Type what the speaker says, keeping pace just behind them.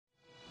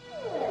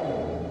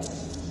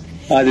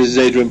Hi, this is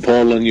Adrian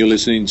Paul, and you're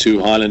listening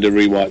to Highlander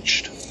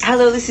Rewatched.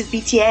 Hello, this is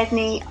BT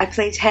Edney. I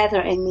played Heather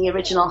in the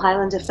original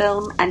Highlander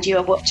film, and you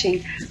are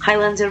watching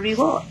Highlander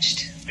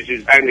Rewatched. This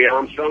is Andy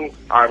Armstrong.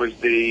 I was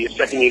the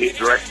second unit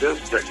director,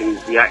 directing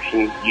the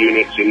action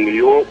units in New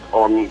York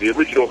on the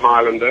original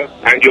Highlander,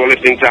 and you're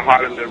listening to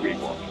Highlander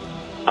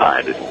Rewatched.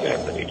 Hi, this is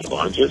Anthony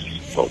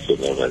Lamontis, also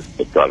known as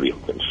Octavio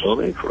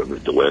Console, from the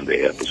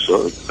Duende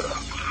episode,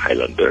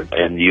 Highlander,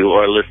 and you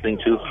are listening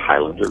to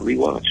Highlander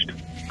Rewatched.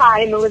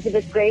 Hi, I'm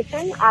Elizabeth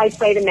Grayson. I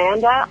played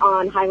Amanda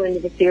on Highlander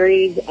the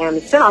series and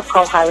the spin-off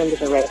called Highlander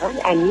the Raven,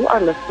 and you are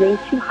listening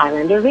to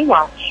Highlander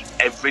Rewatch.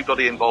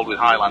 Everybody involved with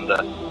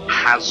Highlander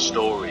has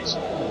stories,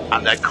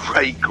 and they're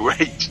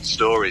great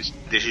stories.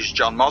 This is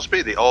John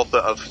Mosby, the author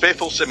of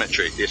Fearful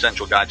Symmetry, the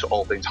essential guide to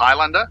all things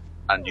Highlander,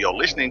 and you're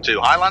listening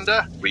to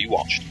Highlander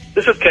Rewatched.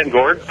 This is Ken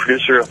Gord,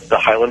 producer of the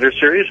Highlander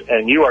series,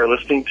 and you are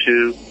listening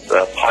to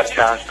the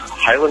podcast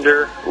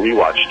Highlander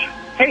Rewatched.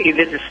 Hey,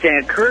 this is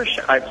Stan Kirsch.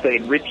 I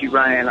played Richie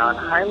Ryan on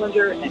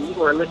Highlander, and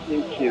you are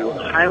listening to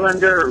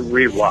Highlander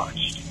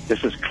Rewatched.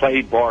 This is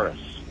Clay Boris,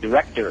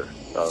 director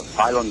of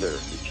Highlander,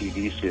 the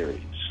TV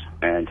series,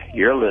 and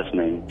you're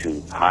listening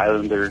to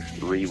Highlander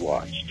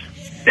Rewatched.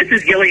 This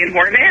is Gillian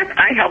Horvath.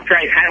 I helped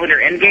write Highlander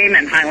Endgame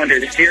and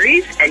Highlander the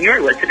series, and you're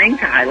listening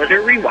to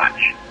Highlander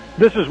Rewatch.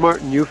 This is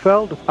Martin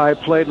Neufeld. I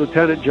played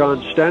Lieutenant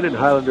John Sten in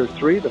Highlander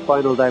 3, The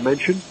Final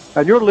Dimension,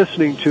 and you're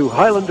listening to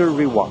Highlander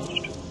Rewatched.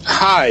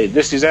 Hi,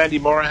 this is Andy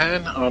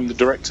Morahan. I'm the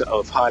director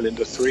of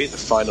Highlander 3, The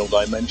Final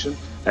Dimension,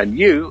 and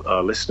you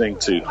are listening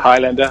to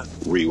Highlander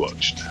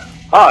Rewatched.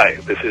 Hi,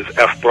 this is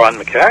F. Bron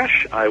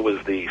McCash. I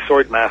was the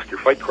Swordmaster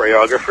fight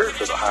choreographer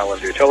for the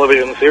Highlander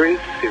television series,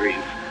 Series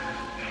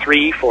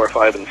 3, 4,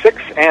 5, and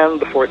 6, and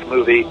the fourth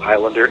movie,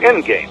 Highlander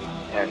Endgame.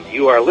 And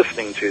you are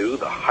listening to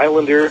the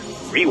Highlander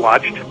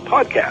Rewatched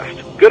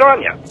podcast. Good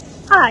on ya.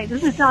 Hi,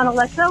 this is Donna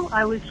Lesso.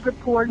 I was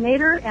script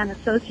coordinator and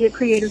associate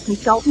creative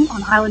consultant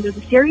on Highlander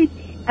the series,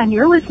 and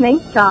you're listening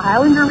to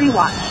Highlander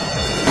Rewatched.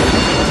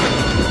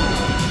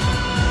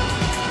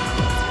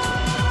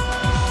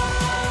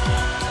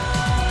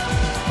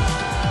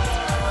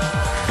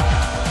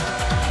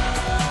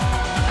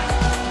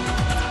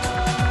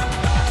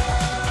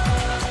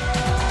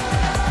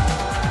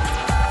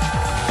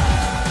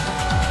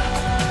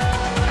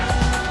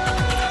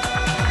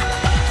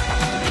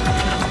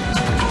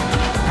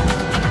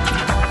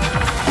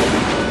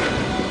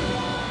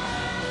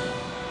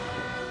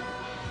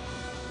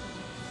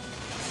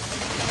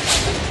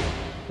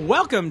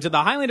 Welcome to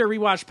the Highlander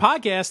Rewatch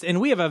podcast,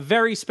 and we have a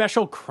very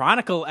special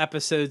Chronicle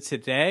episode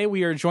today.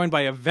 We are joined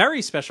by a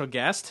very special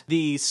guest,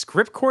 the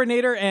script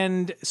coordinator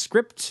and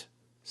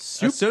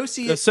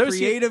associate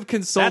creative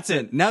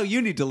consultant. Now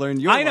you need to learn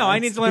your lines. I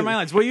need to learn my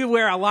lines. Well, you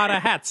wear a lot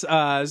of hats.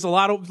 There's a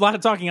lot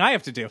of talking I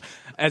have to do,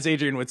 as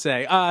Adrian would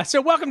say.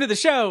 So welcome to the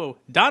show,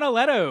 Donna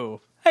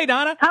Leto. Hey,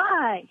 Donna.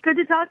 Hi. Good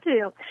to talk to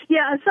you.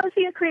 Yeah,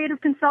 associate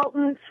creative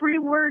consultant, 3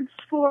 words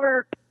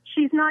for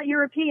she's not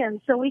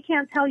European, so we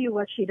can't tell you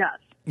what she does.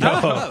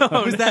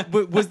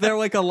 Was there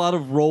like a lot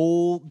of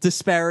role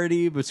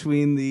disparity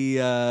between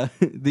the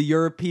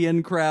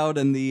European crowd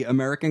and the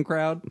American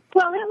crowd?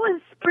 Well, it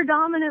was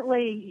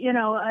predominantly,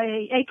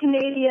 a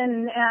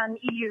Canadian and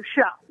EU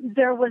show.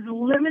 There was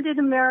limited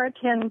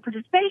American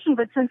participation,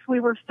 but since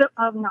we were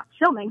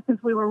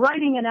since we were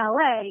writing in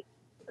LA,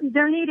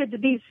 there needed to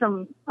be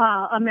some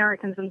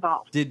Americans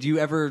involved. Did you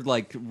ever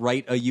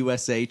write a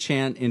USA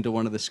chant into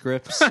one of the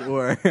scripts,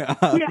 or?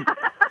 Yeah.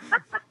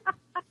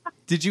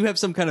 Did you have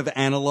some kind of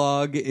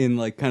analog in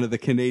kind of the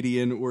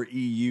Canadian or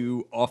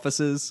EU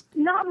offices?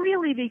 Not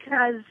really,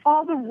 because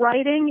all the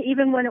writing,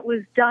 even when it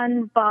was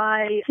done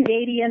by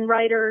Canadian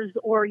writers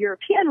or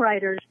European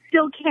writers,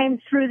 still came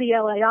through the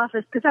LA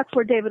office, because that's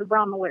where David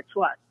Abramowitz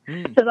was.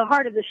 So the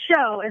heart of the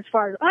show, as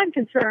far as I'm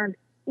concerned,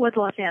 was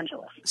Los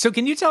Angeles. So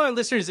can you tell our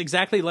listeners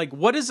exactly,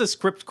 what does a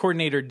script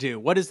coordinator do?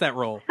 What is that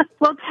role?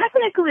 Well,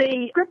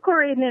 technically, script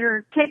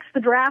coordinator takes the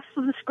drafts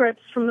of the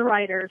scripts from the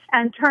writers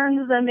and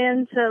turns them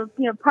into,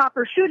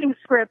 proper shooting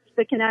scripts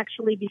that can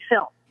actually be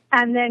filmed.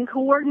 And then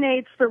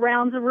coordinates the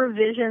rounds of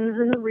revisions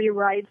and the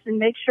rewrites and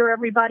makes sure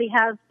everybody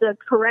has the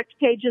correct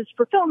pages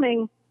for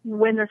filming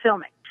when they're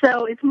filming.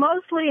 So it's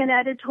mostly an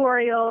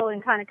editorial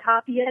and kind of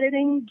copy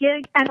editing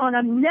gig. And on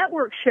a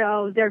network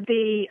show, there'd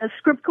be a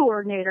script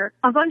coordinator,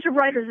 a bunch of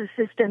writer's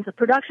assistants, a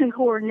production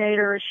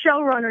coordinator, a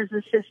showrunner's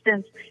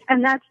assistant,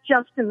 and that's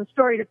just in the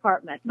story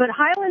department. But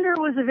Highlander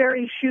was a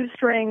very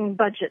shoestring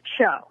budget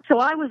show. So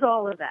I was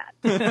all of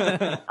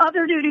that.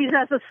 Other duties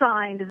as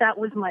assigned, that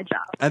was my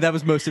job. And that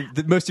was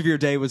most of your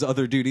day was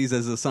other duties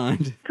as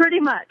assigned? Pretty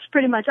much.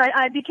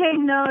 I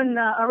became known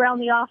around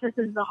the office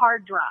as the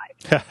hard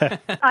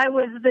drive. I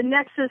was the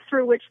nexus process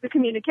through which the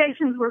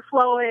communications were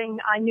flowing.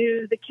 I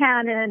knew the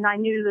canon. I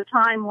knew the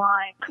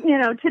timeline. You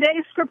know,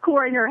 today's script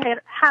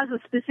coordinator has a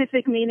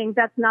specific meaning.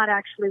 That's not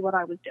actually what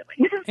I was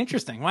doing.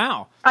 Interesting.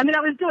 Wow. I mean,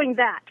 I was doing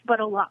that, but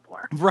a lot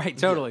more. Right,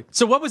 totally.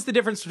 So what was the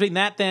difference between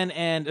that then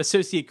and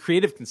associate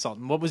creative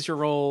consultant? What was your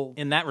role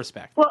in that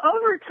respect? Well,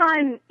 over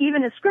time,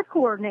 even as script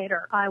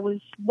coordinator, I was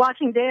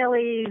watching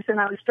dailies and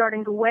I was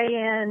starting to weigh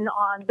in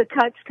on the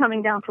cuts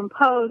coming down from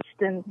post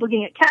and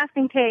looking at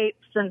casting tapes,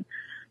 and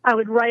I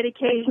would write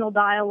occasional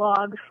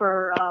dialogue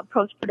for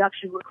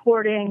post-production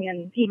recording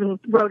and even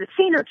wrote a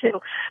scene or two.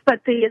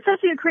 But the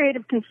associate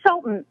creative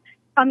consultant,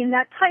 I mean,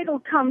 that title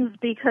comes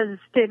because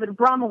David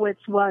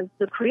Abramowitz was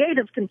the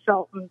creative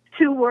consultant,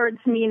 2 words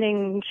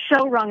meaning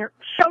showrunner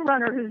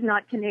who's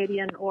not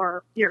Canadian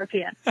or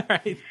European.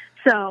 Right.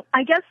 So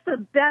I guess the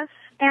best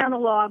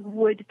analog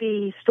would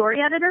be story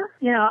editor.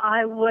 You know,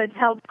 I would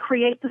help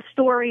create the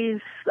stories,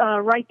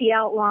 write the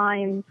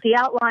outlines. The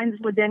outlines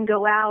would then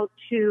go out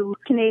to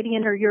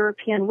Canadian or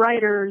European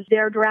writers.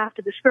 Their draft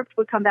of the script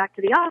would come back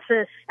to the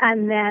office.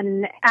 And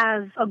then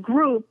as a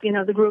group, you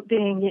know, the group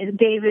being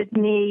David,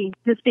 me,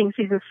 this being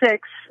season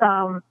 6,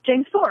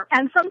 James Thorpe,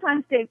 and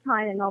sometimes Dave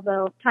Tynan,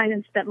 although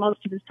Tynan spent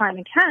most of his time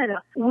in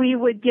Canada, we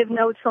would give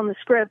notes on the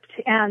script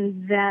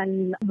and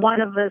then one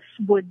of us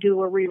would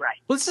do a rewrite.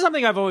 Well, this is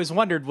something I've always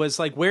wondered was,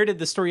 like, where did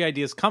the story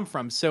ideas come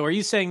from? So are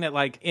you saying that,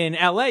 like, in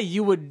LA,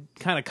 you would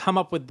kind of come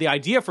up with the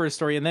idea for a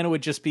story and then it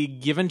would just be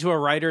given to a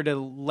writer to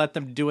let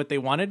them do what they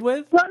wanted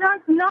with? Well,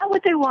 not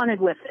what they wanted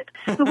with it.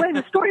 The way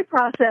the story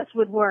process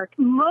would work,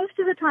 most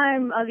of the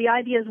time the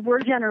ideas were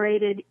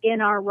generated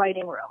in our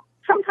writing room.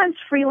 Sometimes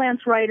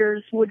freelance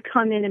writers would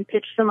come in and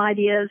pitch some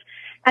ideas,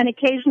 and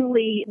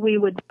occasionally we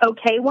would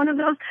okay one of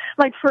those.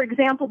 Like, for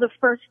example, the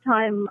first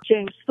time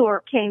James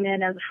Thorpe came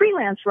in as a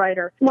freelance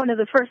writer, one of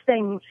the first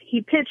things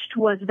he pitched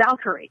was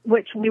Valkyrie,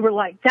 which we were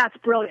like, that's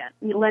brilliant.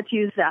 Let's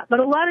use that. But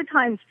a lot of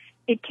times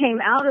it came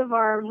out of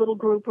our little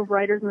group of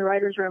writers in the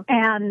writer's room,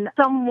 and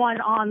someone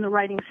on the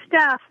writing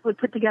staff would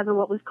put together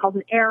what was called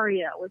an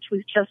area, which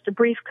was just a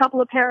brief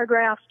couple of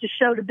paragraphs to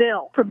show to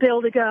Bill, for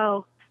Bill to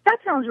go, that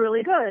sounds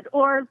really good,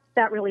 or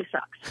that really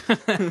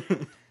sucks.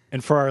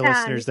 And for our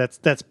listeners,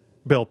 that's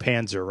Bill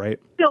Panzer, right?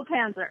 Bill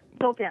Panzer,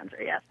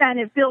 yes. And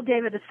if Bill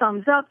gave it a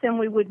thumbs up, then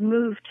we would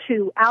move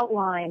to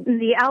outline.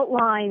 The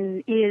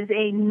outline is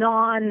a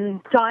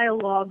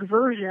non-dialogue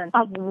version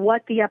of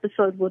what the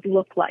episode would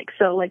look like.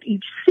 So, like,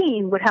 each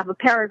scene would have a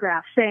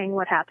paragraph saying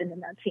what happened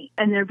in that scene.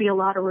 And there'd be a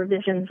lot of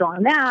revisions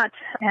on that,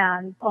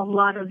 and a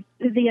lot of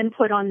the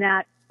input on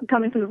that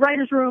coming from the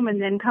writer's room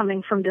and then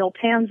coming from Bill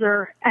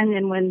Panzer. And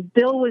then when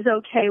Bill was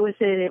okay with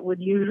it, it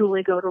would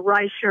usually go to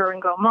Reicher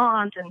and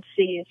Gaumont and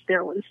see if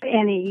there was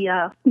any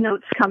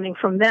notes coming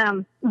from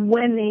them.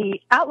 When the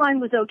outline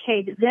was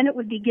okayed, then it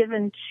would be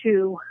given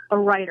to a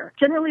writer,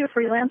 generally a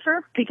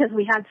freelancer, because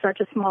we had such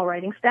a small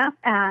writing staff,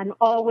 and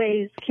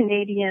always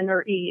Canadian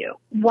or EU.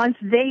 Once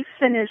they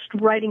finished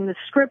writing the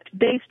script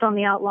based on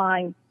the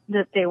outline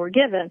that they were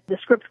given, the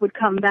script would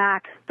come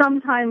back.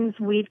 Sometimes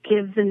we'd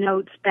give the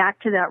notes back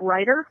to that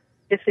writer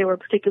if they were a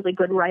particularly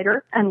good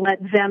writer and let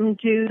them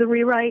do the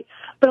rewrite.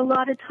 But a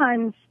lot of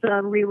times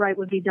the rewrite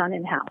would be done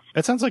in-house.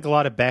 That sounds like a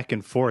lot of back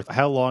and forth.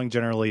 How long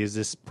generally does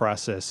this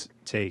process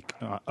take,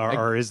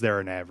 or is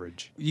there an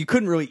average? You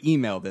couldn't really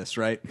email this,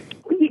 right?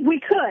 We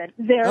could.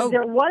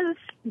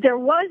 There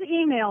was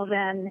email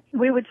then.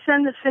 We would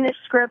send the finished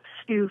scripts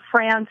to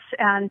France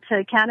and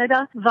to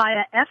Canada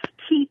via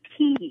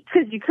FTP,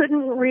 because you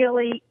couldn't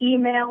really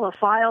email a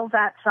file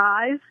that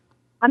size.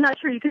 I'm not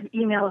sure you could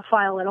email a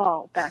file at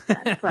all back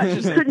then, but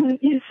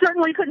you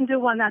certainly couldn't do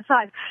one that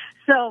size.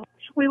 So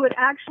we would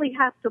actually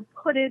have to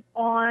put it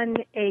on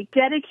a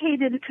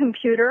dedicated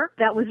computer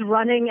that was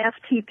running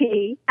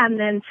FTP, and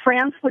then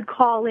France would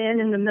call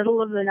in the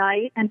middle of the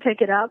night and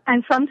pick it up.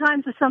 And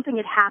sometimes if something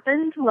had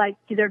happened, like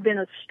there'd been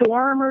a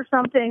storm or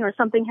something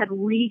had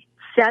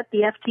reset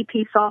the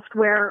FTP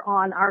software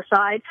on our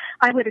side,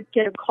 I would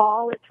get a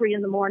call at 3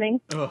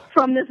 a.m.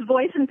 from this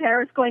voice in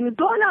Paris going,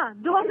 Donna,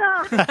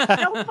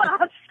 help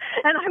us.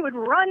 And I would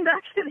run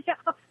back to the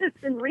office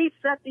and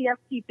reset the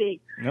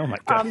FTP. Oh my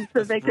God.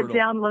 So they could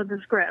download the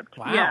script.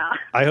 Wow. Yeah.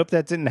 I hope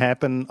that didn't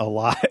happen a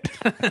lot.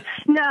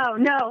 No.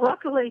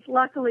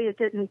 Luckily it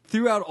didn't.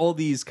 Throughout all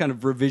these kind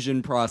of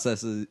revision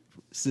processes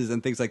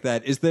and things like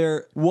that, is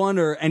there one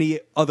or any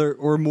other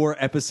or more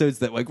episodes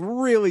that like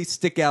really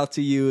stick out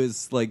to you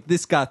as like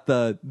this got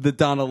the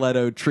Donna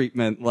Leto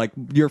treatment, like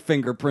your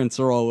fingerprints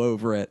are all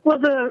over it? Well,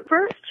 the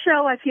first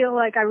show I feel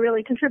like I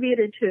really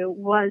contributed to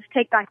was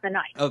Take Back the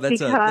Night. Oh, that's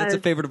a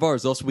favorite of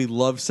ours. Also, we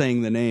love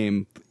saying the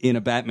name in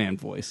a Batman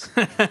voice,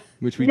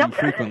 which we do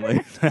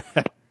frequently.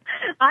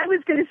 I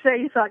was going to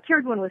say you thought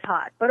Kieran was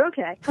hot, but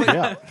okay.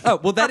 Yeah. Oh,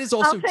 well, that is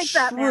also I'll take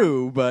that,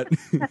 true, but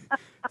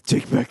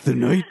Take back the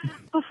night.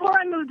 Before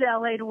I moved to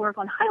LA to work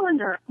on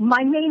Highlander,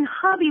 my main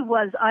hobby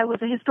was I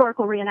was a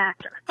historical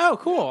reenactor. Oh,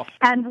 cool.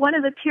 And one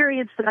of the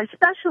periods that I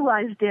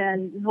specialized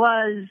in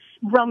was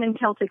Roman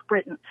Celtic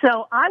Britain.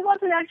 So I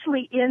wasn't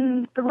actually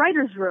in the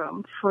writer's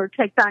room for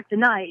Take Back the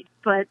Night,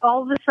 but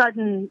all of a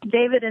sudden,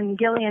 David and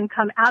Gillian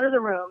come out of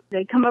the room.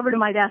 They come over to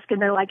my desk and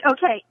they're like,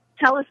 okay,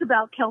 tell us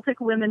about Celtic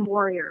women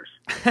warriors.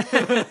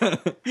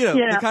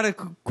 The kind of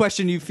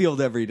question you field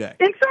every day.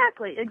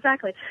 Exactly.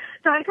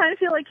 So I kind of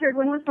feel like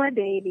Kieran was my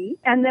baby.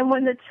 And then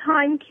when the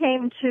time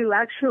came to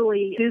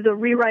actually do the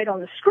rewrite on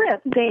the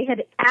script, they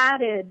had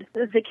added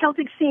the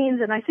Celtic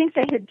scenes, and I think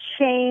they had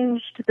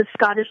changed the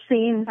Scottish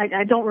scenes.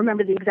 I don't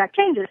remember the exact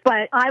changes,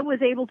 but I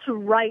was able to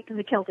write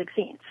the Celtic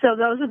scenes. So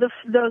those are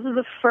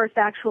the first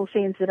actual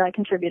scenes that I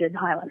contributed in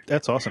Highlander.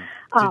 That's awesome.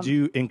 Did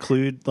you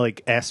include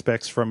like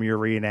aspects from your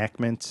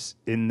reenactments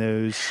in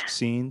those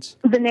scenes?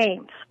 The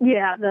names,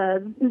 yeah.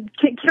 The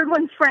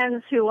Kieran's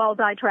friends who all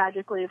died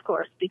tragically, of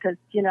course, because,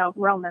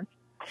 Romans.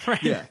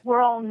 Yeah.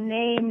 We're all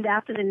named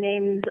after the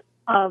names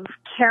of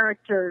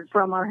characters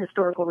from our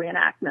historical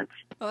reenactments.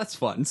 Oh, that's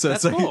fun. So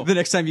That's it's like cool. the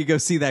next time you go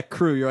see that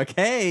crew, you're like,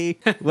 hey,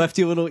 left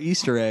you a little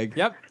Easter egg.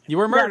 Yep. You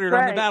were murdered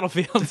on the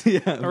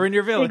battlefield or in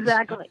your village.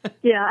 Exactly.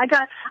 Yeah, I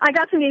got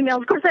some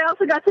emails. Of course, I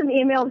also got some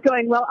emails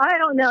going, well, I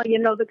don't know,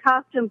 the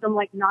costumes. I'm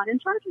like, not in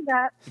charge of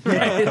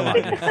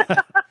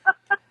that.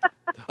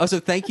 Also,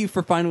 thank you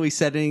for finally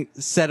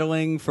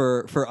settling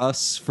for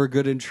us, for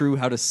good and true,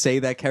 how to say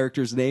that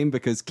character's name,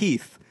 because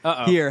Keith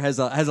here has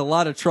a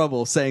lot of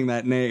trouble saying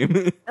that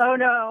name. Oh,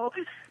 no.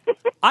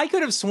 I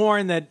could have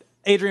sworn that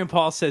Adrian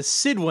Paul says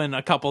Sidwin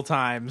a couple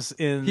times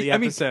in the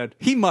episode.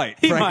 He might.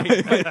 He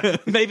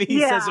might. Maybe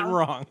he says it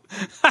wrong.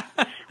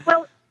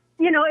 Well,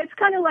 it's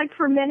kind of like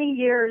for many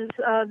years,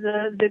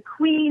 the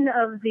queen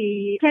of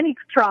the Kenny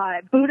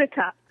tribe,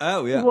 Boudica,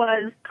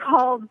 was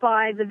called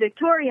by the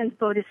Victorians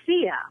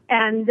Boadicea.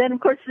 And then, of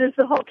course, there's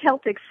the whole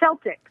Celtic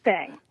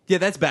thing. Yeah,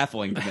 that's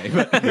baffling to me.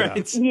 But,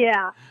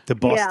 The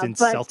Boston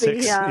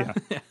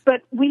Celtics.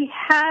 But we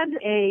had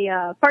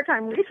a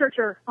part-time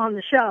researcher on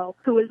the show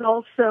who was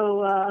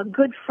also a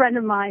good friend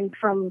of mine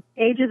from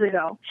ages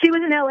ago. She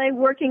was in LA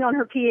working on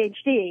her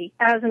PhD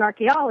as an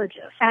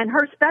archaeologist, and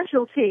her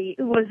specialty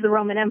was the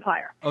Roman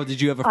Empire. Oh, did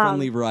you have a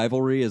friendly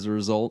rivalry as a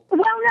result? Well,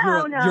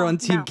 You're on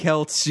Team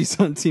Celts, she's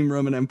on Team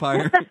Roman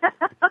Empire.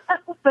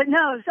 But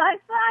no, so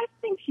I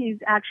think she's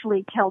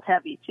actually Celt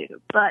heavy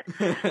too. But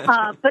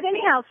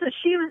anyhow, so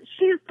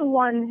she's the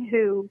one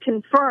who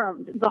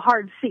confirmed the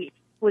hard seat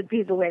would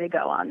be the way to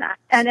go on that.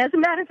 And as a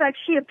matter of fact,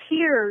 she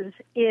appears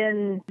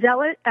in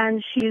Zealot,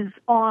 and she's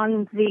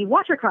on the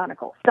Watcher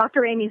Chronicles.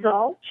 Dr. Amy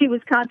Zoll, she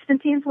was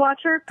Constantine's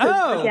Watcher,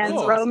 again,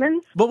 cool.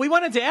 Romans. Well, we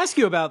wanted to ask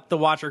you about the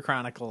Watcher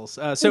Chronicles.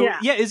 Is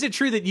it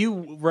true that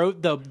you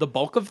wrote the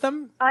bulk of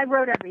them? I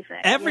wrote everything.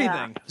 Everything.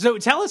 Yeah. So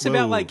tell us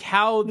about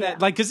how that,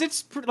 because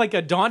it's like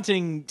a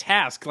daunting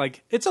task.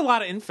 Like, it's a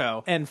lot of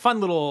info and fun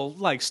little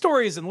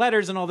stories and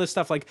letters and all this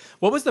stuff. Like,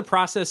 what was the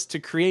process to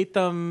create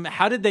them?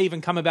 How did they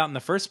even come about in the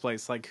first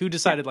place? Like, who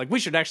decided, we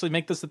should actually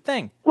make this a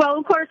thing? Well,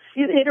 of course,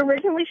 it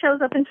originally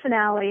shows up in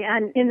Finale,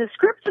 and in the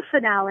script of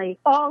Finale,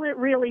 all it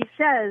really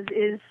says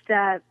is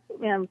that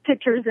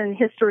pictures and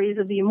histories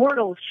of the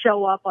immortals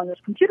show up on this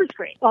computer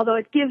screen, although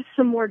it gives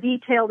some more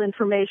detailed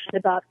information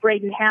about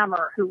Braden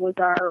Hammer, who was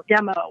our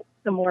demo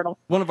immortal.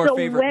 One of our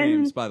favorite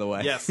names, by the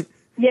way. Yes.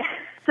 Yeah.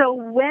 So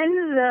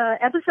when the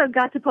episode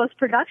got to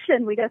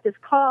post-production, we got this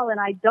call, and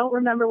I don't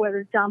remember whether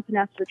it's John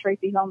Pinesta or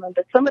Tracy Hillman,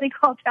 but somebody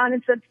called down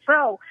and said,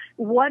 so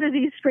what do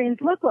these screens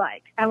look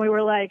like? And we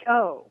were like,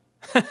 oh.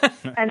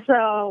 And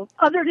so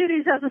other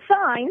duties as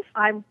assigned,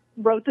 I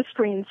wrote the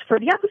screens for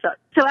the episode.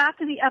 So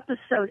after the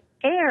episode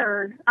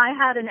aired, I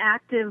had an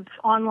active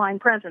online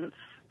presence.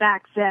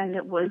 Back then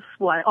it was,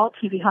 Alt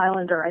TV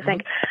Highlander, I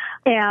think.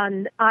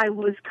 And I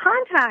was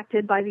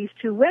contacted by these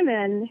two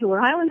women who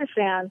were Highlander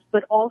fans,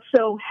 but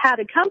also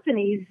had a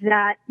company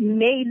that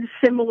made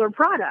similar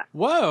products.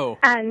 Whoa.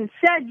 And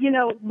said,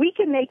 we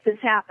can make this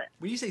happen.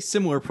 When you say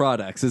similar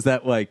products, is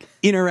that like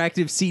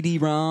interactive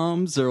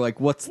CD-ROMs or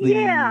what's the...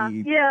 Yeah.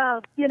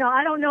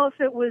 I don't know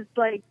if it was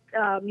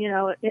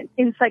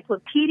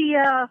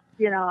encyclopedia,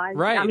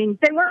 right. I mean,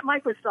 they weren't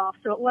Microsoft,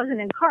 so it wasn't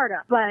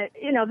Encarta, but,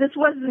 this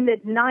was the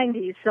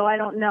mid-90s, so I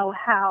don't know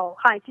how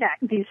high-tech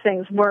these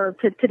things were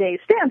to today's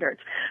standards,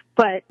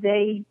 but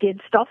they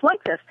did stuff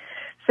like this.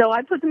 So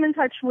I put them in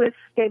touch with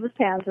Gavis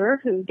Panzer,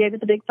 who gave it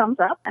the big thumbs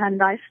up,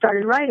 and I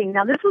started writing.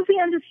 Now, this was the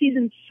end of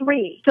season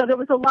 3, so there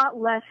was a lot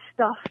less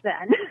stuff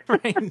then.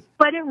 Right.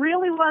 But it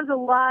really was a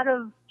lot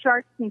of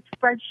charts and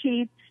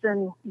spreadsheets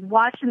and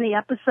watching the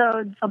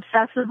episodes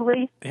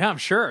obsessively. Yeah, I'm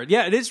sure.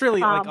 Yeah, it is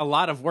really a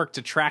lot of work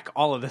to track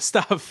all of this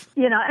stuff.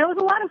 And it was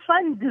a lot of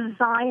fun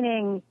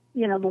designing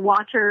the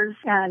Watchers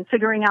and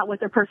figuring out what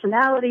their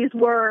personalities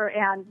were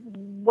and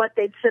what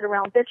they'd sit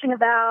around bitching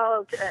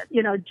about,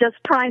 just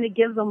trying to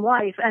give them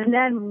life. And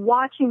then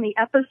watching the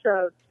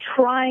episodes,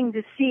 trying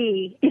to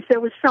see if there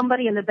was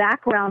somebody in the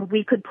background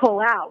we could pull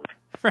out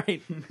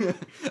Right.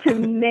 to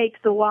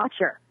make the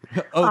Watcher.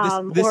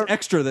 Oh, this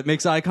extra that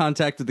makes eye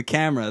contact with the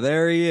camera.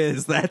 There he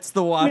is. That's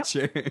the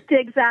Watcher.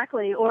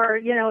 Exactly. Or,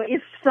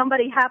 if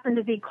somebody happened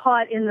to be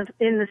caught in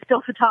the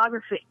still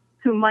photography,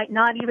 who might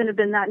not even have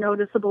been that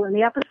noticeable in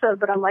the episode,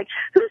 but I'm like,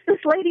 who's this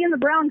lady in the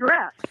brown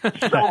dress?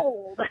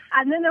 Sold.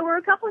 And then there were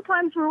a couple of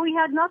times where we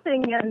had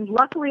nothing, and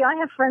luckily I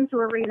have friends who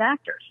are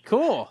reenactors.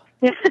 Cool.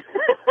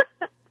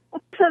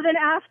 So then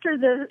after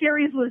the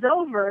series was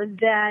over,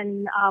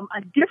 then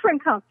a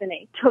different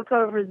company took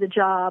over the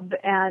job,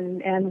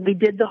 and we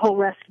did the whole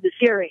rest of the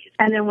series.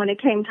 And then when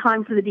it came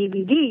time for the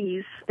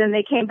DVDs, then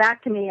they came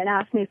back to me and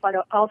asked me if I'd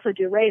also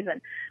do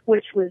Raven,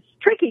 which was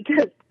tricky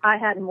because I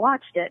hadn't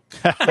watched it.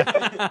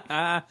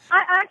 I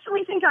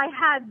actually think I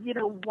had,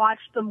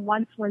 watched them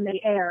once when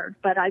they aired,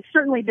 but I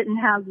certainly didn't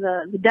have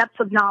the depth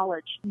of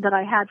knowledge that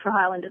I had for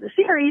Highlander the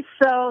series,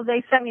 so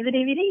they sent me the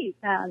DVDs,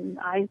 and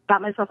I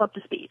got myself up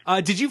to speed.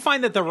 Did you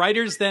find that the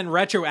writers then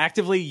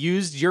retroactively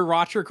used your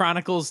Watcher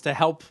Chronicles to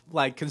help,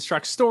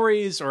 construct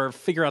stories or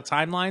figure out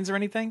timelines or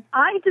anything?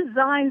 I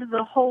designed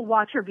the whole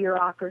Watcher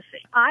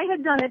bureaucracy. I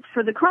had done it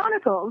for the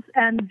Chronicles,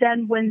 and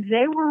then when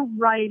they were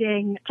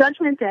writing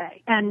Judgment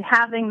Day and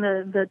having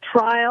the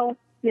trial,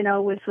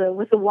 with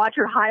the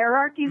Watcher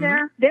hierarchy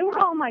there, they were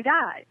all my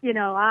guys.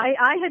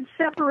 I had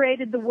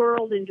separated the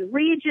world into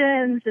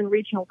regions and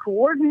regional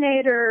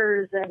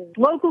coordinators and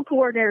local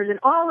coordinators and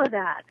all of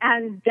that.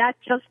 And that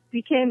just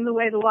became the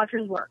way the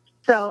Watchers worked.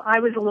 So I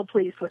was a little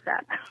pleased with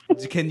that.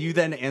 Can you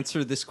then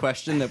answer this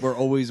question that we're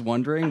always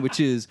wondering, which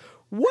is,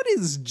 what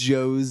is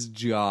Joe's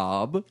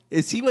job?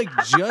 Is he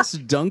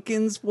just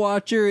Duncan's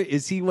Watcher?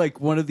 Is he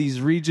one of these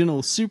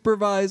regional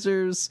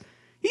supervisors?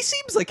 He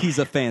seems like he's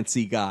a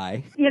fancy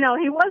guy.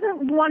 He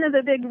wasn't one of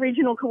the big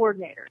regional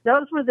coordinators.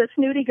 Those were the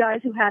snooty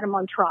guys who had him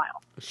on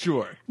trial.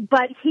 Sure.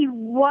 But he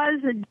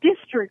was a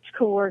district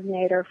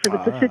coordinator for the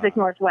Pacific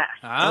Northwest.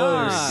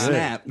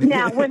 Snap.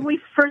 Now, when we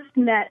first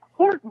met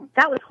Horton,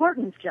 that was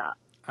Horton's job.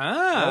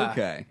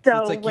 Okay.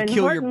 So it's like you when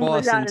kill Horton your boss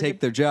was out and of take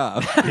their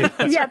job.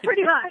 Yeah,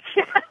 pretty much.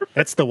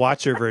 That's the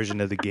Watcher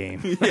version of the game.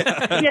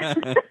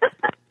 Yeah.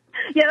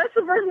 Yeah, that's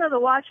the version of the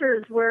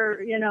Watchers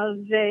where,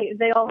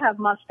 they all have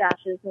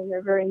mustaches and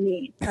they're very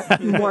mean.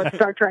 That's more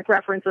Star Trek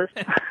references.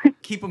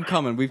 Keep them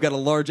coming. We've got a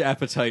large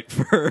appetite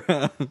for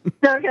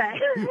okay.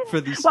 for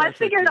these. Well, I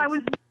figured I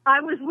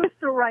was with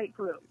the right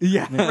group.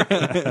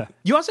 Yeah.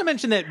 You also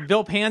mentioned that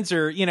Bill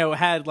Panzer,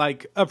 had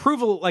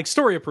approval,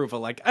 story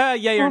approval,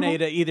 yay or nay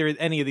to either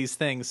any of these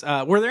things.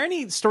 Were there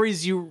any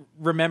stories you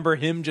remember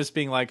him just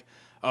being like,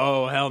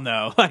 oh, hell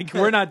no.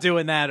 We're not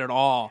doing that at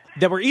all.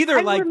 That were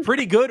either,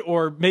 pretty good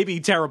or maybe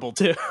terrible,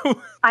 too.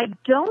 I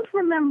don't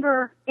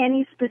remember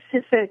any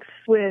specifics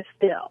with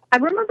Bill. I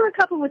remember a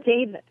couple with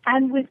David.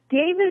 And with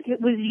David,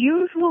 it was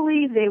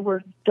usually they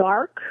were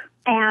dark.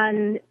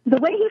 And the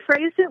way he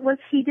phrased it was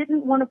he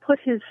didn't want to put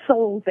his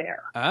soul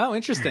there. Oh,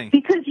 interesting.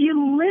 Because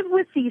you live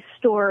with these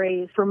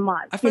stories for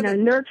months,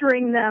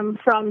 nurturing them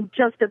from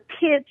just a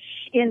pitch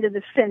into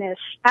the finish,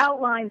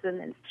 outlines and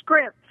then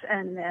scripts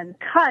and then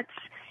cuts.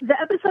 The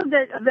episode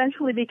that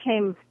eventually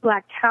became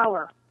Black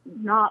Tower,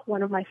 not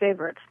one of my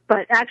favorites, but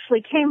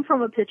actually came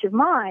from a pitch of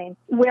mine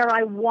where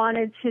I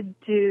wanted to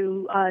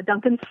do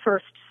Duncan's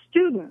first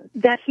student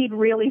that he'd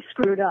really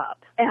screwed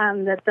up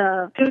and that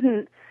the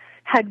student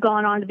had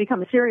gone on to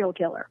become a serial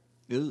killer.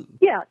 Ew.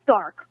 Yeah,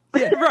 dark.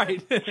 Yeah,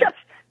 right.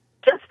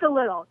 Just a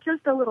little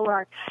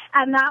dark.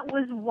 And that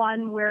was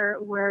one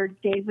where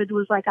David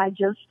was like, I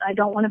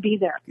don't want to be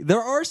there. There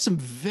are some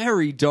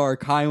very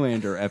dark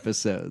Highlander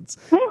episodes.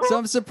 So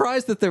I'm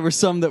surprised that there were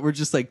some that were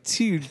just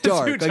too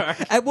dark. Too dark.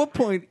 At what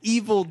point,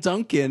 evil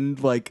Duncan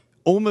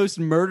almost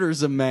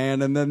murders a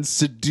man and then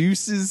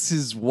seduces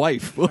his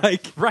wife.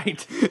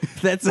 Right.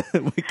 That's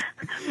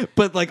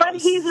but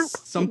he's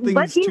something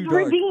but he's too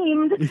dark.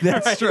 redeemed.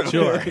 That's true.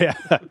 Sure, yeah.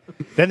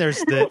 Then there's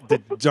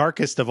the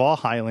darkest of all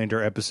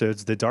Highlander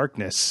episodes, the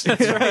darkness.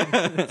 That's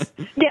right.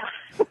 Yeah.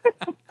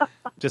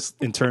 Just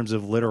in terms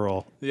of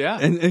literal. Yeah.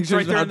 And in terms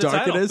right of there how in the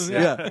dark it title. is?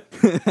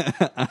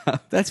 Yeah.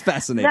 That's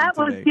fascinating That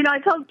to was, me. I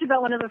told you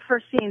about one of the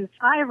first scenes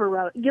I ever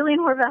wrote. Gillian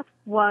Horvath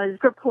was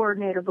script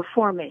coordinator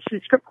before me. She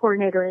was script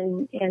coordinator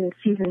in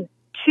season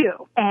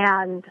 2.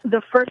 And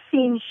the first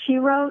scene she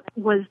wrote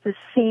was the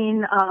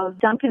scene of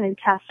Duncan and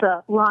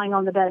Tessa lying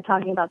on the bed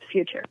talking about the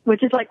future,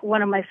 which is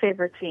one of my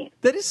favorite scenes.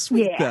 That is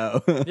sweet,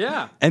 though.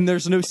 Yeah. And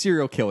there's no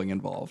serial killing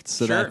involved,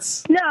 so Sure.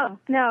 that's... No,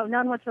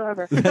 none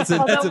whatsoever. That's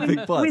a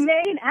big plus. We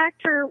made an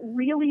actor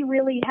really,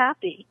 really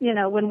happy,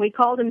 when we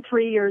called him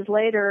 3 years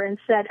later and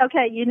said,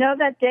 okay,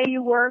 that day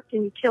you worked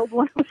and you killed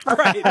one of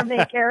our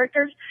main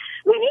characters?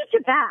 We need you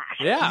back.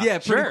 Yeah,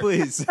 pretty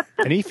please.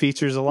 And he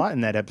features a lot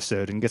in that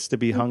episode and gets to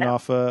be hung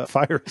off a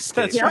fire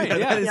escape. That's right. Yeah,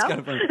 that is kind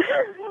of funny.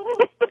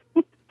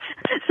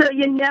 So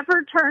you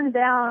never turn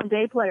down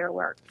day player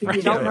work.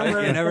 You don't know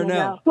where You it's never gonna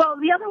know. go. Well,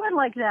 the other one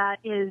like that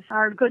is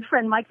our good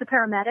friend Mike the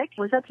paramedic.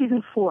 Was that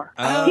season 4?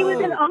 Oh. He was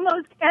in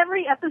almost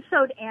every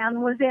episode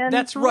Anne was in.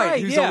 That's Right,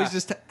 right. who's yeah. always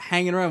just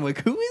hanging around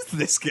who is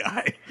this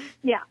guy?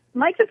 Yeah.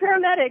 Mike's a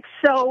paramedic,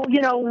 so,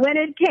 when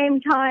it came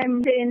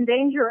time to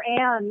endanger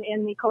Anne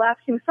in the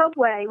collapsing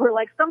subway, we're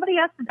like, somebody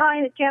has to die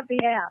and it can't be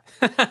Anne.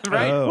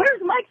 Right. Oh.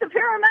 Where's Mike the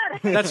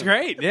paramedic? That's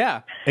great,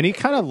 yeah. And he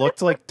kind of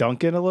looked like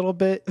Duncan a little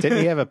bit. Didn't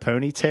he have a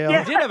ponytail?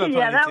 Yeah, He did have a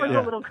yeah, that ponytail. was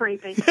a little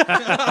creepy.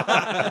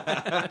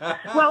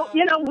 Well,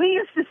 we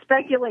used to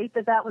speculate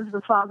that was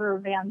the father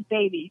of Anne's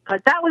baby,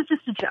 but that was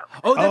just a joke.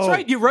 Oh, that's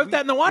right. You wrote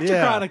that in the Watcher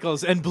yeah.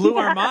 Chronicles and blew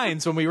our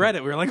minds when we read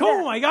it. We were like,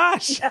 oh my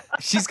gosh. Yeah,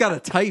 She's got a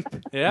type.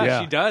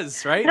 she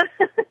does, right?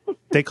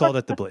 They called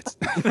it the Blitz.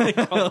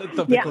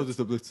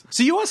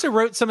 So you also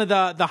wrote some of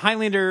the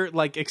Highlander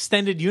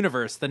extended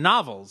universe, the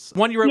novels.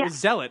 One you wrote was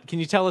Zealot. Can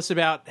you tell us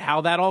about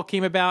how that all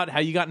came about, how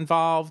you got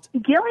involved?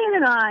 Gillian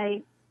and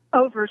I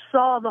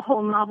oversaw the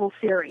whole novel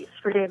series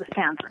for Davis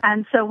Panther.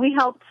 And so we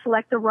helped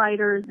select the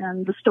writers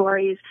and the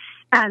stories.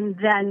 And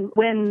then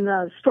when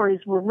the stories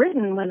were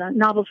written, when the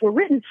novels were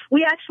written,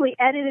 we actually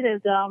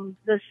edited them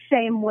the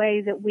same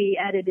way that we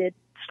edited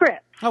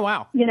scripts. Oh,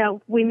 wow.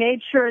 We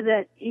made sure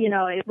that,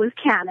 it was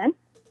canon,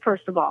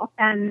 first of all.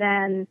 And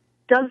then,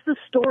 does the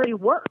story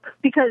work?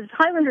 Because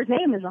Highlander's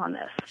name is on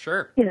this.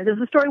 Sure. Does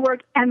the story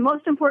work? And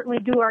most importantly,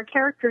 do our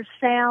characters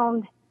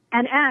sound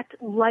and act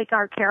like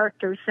our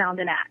characters sound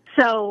and act?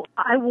 So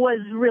I was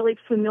really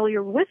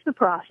familiar with the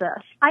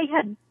process. I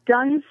had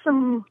done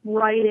some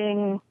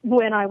writing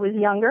when I was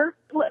younger.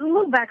 A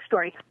little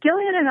backstory.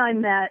 Gillian and I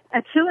met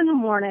at 2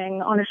 a.m.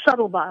 on a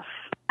shuttle bus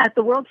at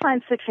the World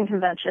Science Fiction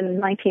Convention in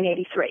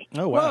 1983.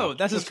 Oh, wow. Whoa,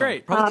 this is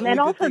great. Probably the and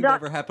only also good thing that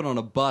ever happened on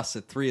a bus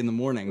at 3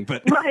 a.m.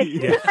 But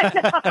Right.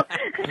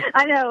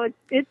 I know.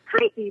 It's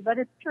creepy, but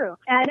it's true.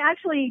 And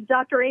actually,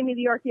 Dr. Amy,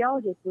 the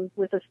archaeologist, was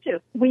with us, too.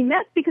 We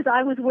met because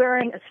I was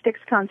wearing a Styx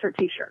concert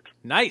T-shirt.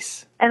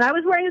 Nice. And I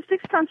was wearing a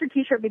Styx concert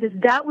T-shirt because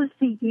that was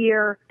the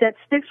year that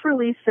Styx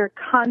released their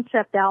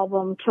concept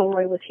album,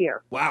 Kilroy Was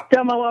Here. Wow.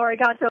 Domo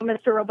Arigato,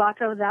 Mr.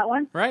 Roboto, that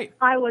one. Right.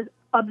 I was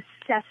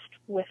obsessed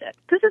with it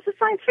because it's a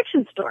science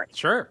fiction story.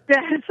 Sure.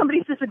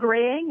 Somebody's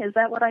disagreeing. Is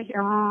that what I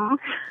hear? Oh,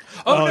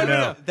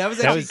 no. That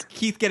was actually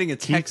Keith getting a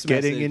text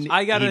message.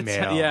 I got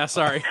email. yeah,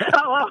 sorry.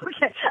 Oh,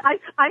 okay.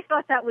 I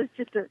thought that was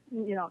just a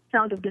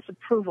sound of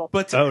disapproval.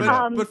 But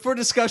for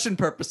discussion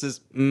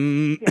purposes,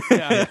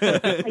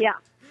 yeah.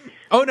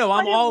 Oh no,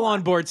 I'm all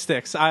on board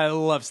Styx. I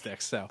love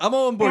Styx. So I'm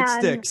all on board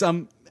And- Styx.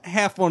 I'm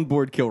half on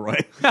board Kilroy.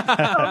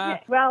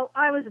 Okay. Well,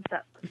 I was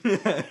obsessed.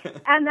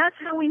 And that's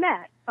how we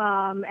met.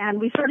 And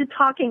we started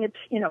talking at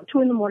 2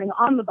 a.m.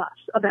 on the bus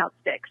about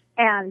Styx.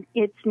 And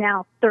it's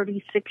now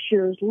 36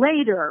 years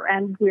later,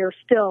 and we're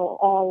still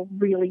all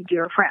really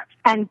dear friends.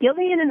 And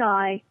Gillian and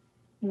I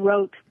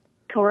wrote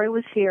Kilroy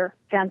Was Here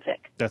fanfic.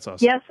 That's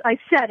awesome. Yes, I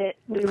said it.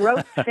 We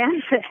wrote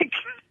fanfic.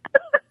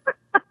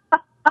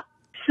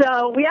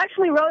 So we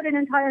actually wrote an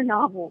entire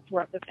novel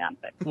for the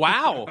fanfic.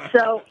 Wow.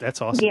 So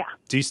That's awesome. Yeah.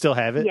 Do you still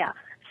have it? Yeah,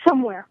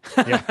 somewhere.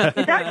 Yeah.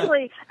 It's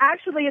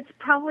actually it's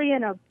probably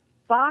in a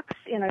box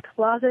in a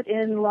closet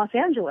in Los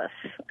Angeles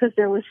because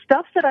there was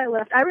stuff that I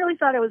left. I really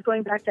thought I was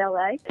going back to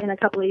LA in a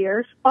couple of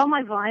years. All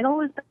my vinyl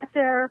was back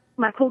there.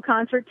 My cool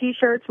concert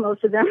T-shirts,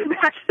 most of them are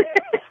back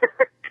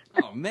there.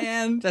 Oh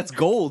man, that's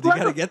gold. You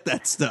got to get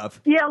that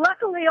stuff. Yeah,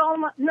 luckily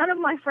none of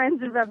my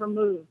friends have ever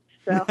moved.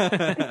 So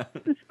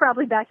it's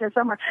probably back there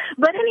somewhere.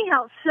 But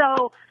anyhow,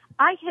 so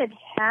I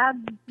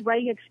had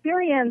writing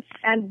experience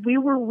and we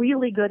were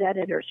really good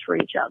editors for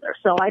each other.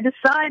 So I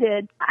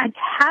decided I'd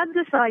had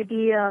this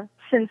idea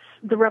since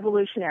The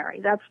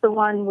Revolutionary. That's the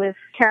one with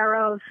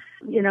Karos,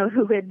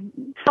 who had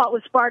fought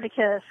with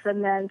Spartacus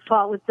and then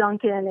fought with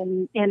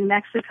Duncan in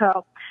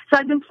Mexico. So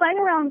I'd been playing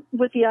around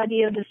with the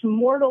idea of this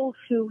mortal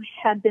who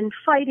had been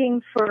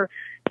fighting for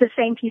the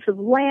same piece of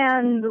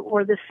land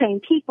or the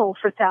same people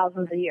for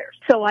thousands of years.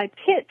 So I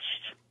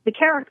pitched the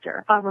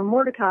character, Avram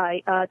Mordecai,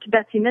 to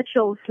Betsy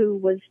Mitchell, who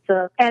was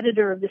the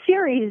editor of the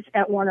series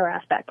at Warner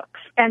Aspect Books.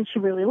 And she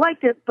really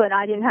liked it, but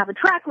I didn't have a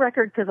track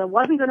record because I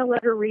wasn't going to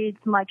let her read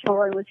my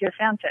Kilroy Was Here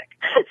fanfic.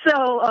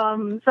 So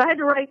I had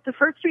to write the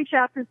first 3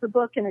 chapters of the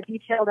book in a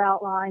detailed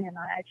outline, and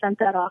I sent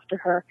that off to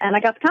her, and I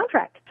got the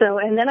contract.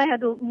 And then I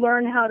had to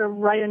learn how to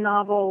write a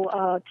novel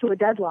to a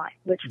deadline,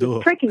 which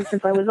was tricky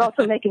since I was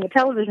also making a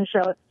television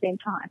show at the same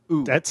time.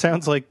 Ooh. That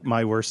sounds like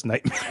my worst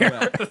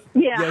nightmare.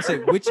 Yeah. So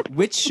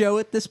which show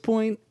at this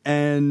point?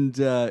 And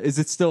is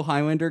it still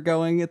Highlander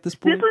going at this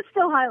point? This was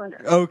still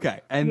Highlander.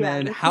 Okay. And Yeah,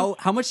 then this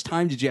how much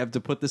time did you have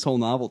to put this whole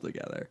novel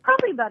together?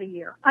 Probably about a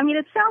year. I mean,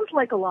 it sounds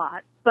like a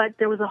lot, but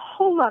there was a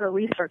whole lot of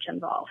research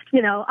involved.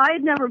 I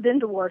had never been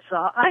to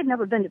Warsaw. I had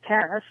never been to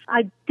Paris.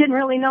 I didn't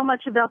really know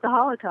much about the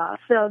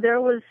Holocaust. So there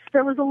was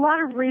a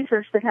lot of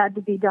research that had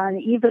to be done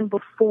even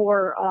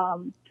before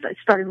I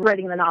started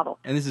writing the novel.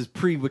 And this is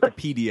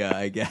pre-Wikipedia,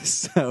 I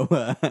guess. So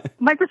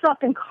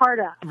Microsoft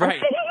Encarta.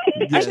 Right.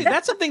 Actually,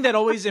 that's something that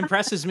always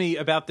impresses me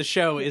about the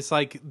show is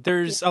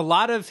there's a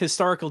lot of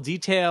historical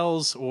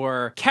details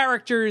or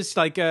characters.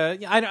 I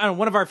don't know,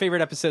 one of our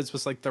favorite episodes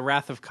was the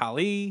Wrath of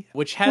Kali,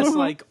 which has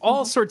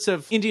all sorts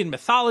of Indian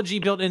mythology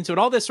built into it,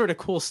 all this sort of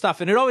cool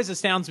stuff. And it always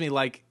astounds me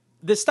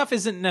this stuff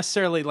isn't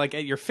necessarily like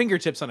at your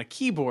fingertips on a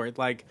keyboard.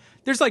 Like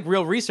there's like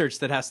real research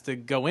that has to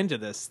go into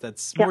this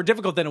that's more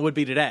difficult than it would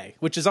be today,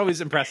 which is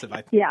always impressive.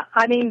 Yeah,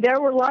 I mean, there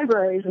were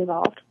libraries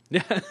involved,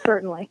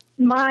 certainly.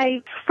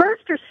 My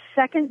first or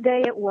second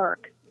day at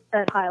work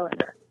at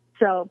Highlander,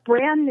 so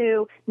brand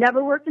new,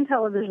 never worked in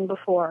television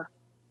before.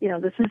 You know,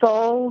 this is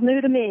all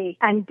new to me.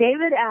 And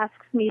David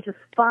asks me to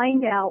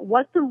find out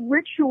what the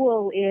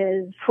ritual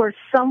is for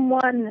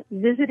someone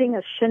visiting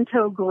a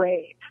Shinto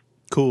grave.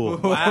 Cool.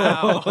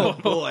 Wow. Oh,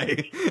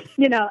 boy.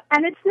 You know,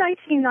 and it's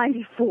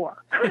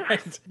 1994.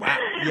 Wow.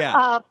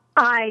 Yeah.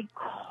 I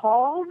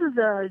called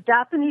the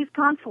Japanese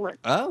consulate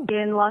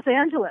in Los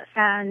Angeles,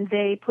 and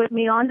they put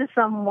me on to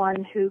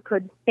someone who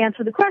could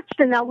answer the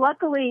question. Now,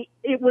 luckily,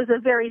 it was a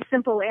very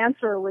simple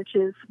answer, which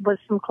was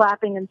some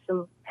clapping and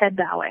some head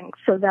bowing,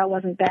 so that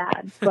wasn't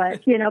bad.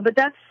 But but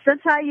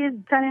that's how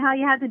you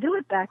had to do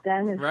it back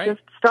then. Is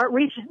just start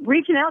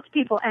reaching out to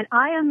people. And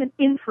I am an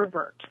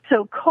introvert,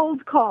 so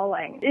cold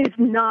calling is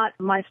not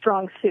my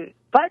strong suit.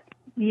 But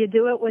you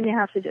do it when you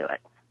have to do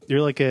it. You're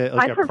like a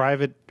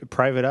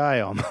private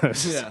eye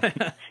almost.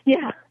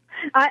 Yeah.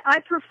 I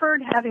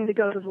preferred having to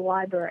go to the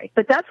library.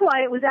 But that's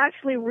why it was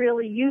actually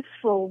really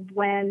useful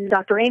when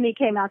Dr. Amy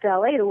came out to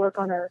LA to work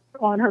on her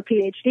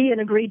PhD and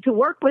agreed to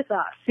work with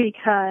us,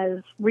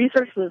 because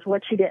research was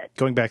what she did.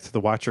 Going back to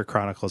the Watcher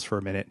Chronicles for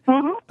a minute,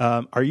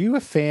 Mm-hmm. Are you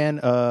a fan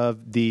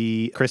of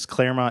the Chris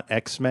Claremont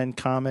X-Men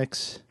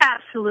comics?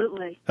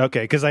 Absolutely.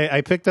 Okay, because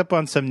I picked up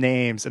on some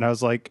names and I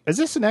was like, is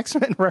this an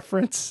X-Men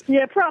reference?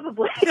 Yeah,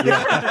 probably.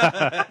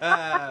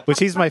 Which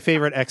he's my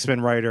favorite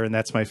X-Men writer, and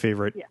that's my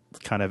favorite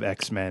kind of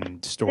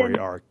X-Men story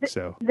arc.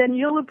 So then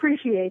you'll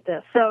appreciate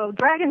this. So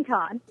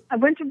DragonCon, I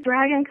went to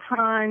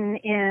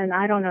DragonCon in,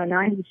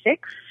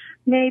 96,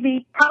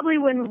 maybe, probably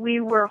when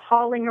we were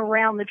hauling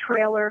around the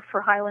trailer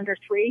for Highlander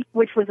 3,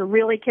 which was a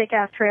really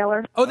kick-ass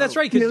trailer. Oh, that's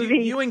right, because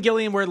you and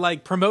Gillian were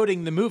like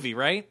promoting the movie,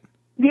 right?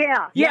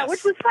 Yeah, Yes.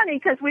 which was funny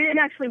because we didn't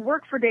actually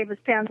work for Davis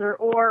Panzer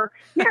or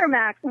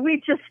Miramax.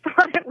 We just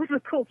thought it was a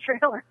cool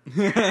trailer.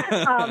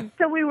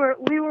 So we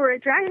were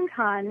at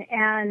DragonCon,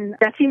 and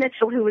Betsy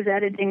Mitchell, who was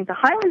editing the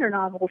Highlander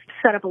novels,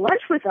 set up a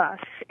lunch with us,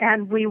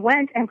 and we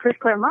went, and Chris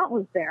Claremont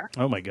was there.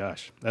 Oh my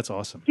gosh, that's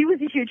awesome. He was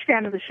a huge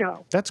fan of the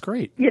show. That's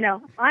great. You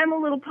know, I'm a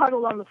little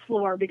puddled on the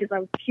floor because I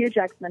was a huge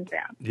X-Men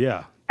fan.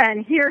 Yeah.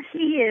 And here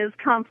he is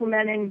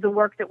complimenting the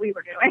work that we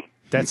were doing.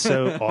 That's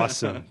so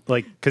awesome.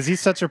 Like, because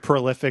he's such a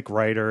prolific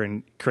writer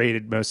and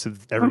created most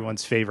of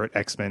everyone's favorite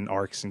X-Men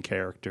arcs and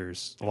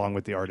characters, along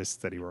with the artists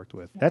that he worked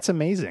with. That's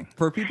amazing.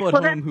 For people at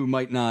home who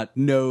might not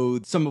know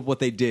some of what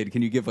they did,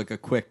 can you give like a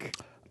quick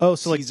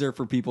teaser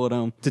for people at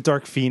home? The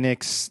Dark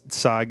Phoenix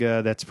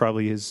saga, that's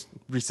probably his...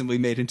 Recently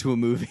made into a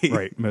movie.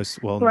 Right,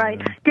 most well-known. Right.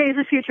 Days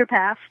of Future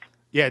Past.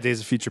 Yeah, Days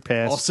of Future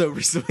Past. Also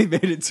recently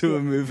made into a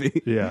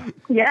movie. Yeah.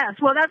 Yes,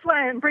 well, that's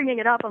why I'm bringing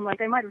it up. I'm like,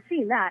 I might have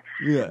seen that.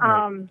 Yeah.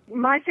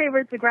 My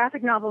favorite's the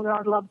graphic novel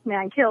God Loves,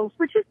 Man Kills,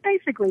 which is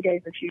basically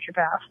Days of Future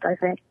Past, I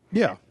think.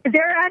 Yeah.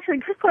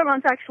 Chris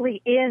Claremont's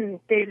actually in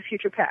Days of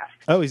Future Past.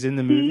 Oh, he's in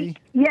the movie?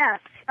 Yes.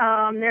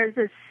 There's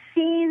a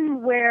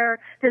scene where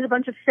there's a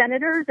bunch of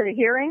senators at a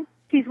hearing.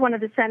 He's one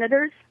of the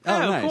senators. Oh,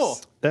 nice. Cool.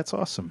 That's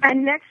awesome.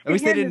 And next to At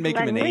least him they didn't is make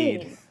him Len an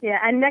Wein. aide. Yeah,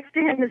 and next to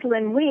him is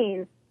Len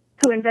Wein,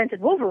 who invented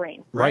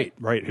Wolverine. Right,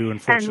 who And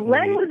unfortunately...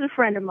 Len was a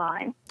friend of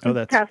mine. Oh,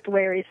 that's... Passed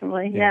away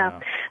recently, yeah.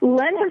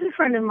 Len was a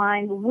friend of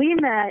mine. We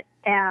met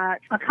at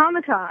a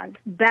Comic-Con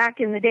back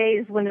in the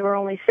days when there were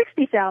only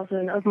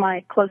 60,000 of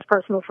my close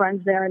personal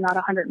friends there and not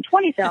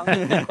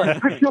 120,000 close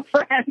personal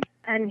friends.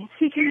 And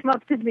he came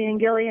up to me and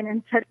Gillian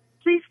and said,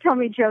 please tell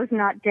me Joe's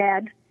not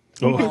dead.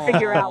 You can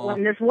figure out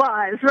when this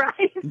was,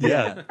 right?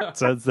 Yeah,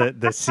 so it's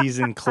the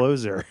season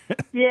closer.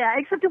 Yeah,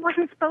 except it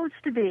wasn't supposed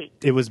to be.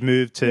 It was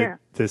moved to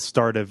the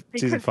start of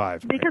season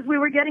 5. Because we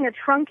were getting a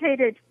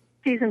truncated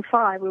season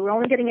 5. We were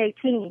only getting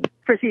 18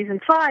 for season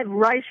 5.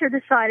 Reicher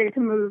decided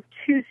to move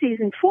 2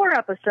 season 4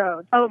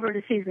 episodes over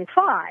to season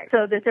 5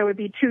 so that there would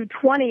be 2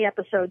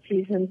 20-episode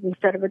seasons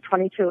instead of a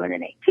 22 and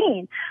an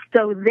 18.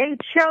 So they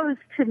chose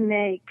to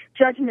make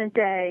Judgment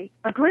Day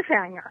a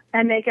cliffhanger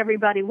and make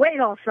everybody wait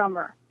all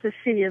summer to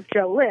see if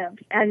Joe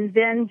lived, and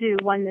then do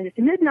 1 Minute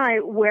to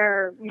Midnight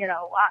where,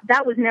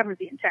 that was never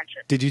the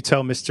intention. Did you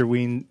tell Mr.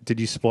 Ween, did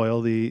you spoil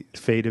the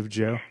fate of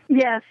Joe?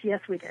 Yes,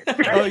 we did.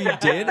 Oh, you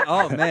did?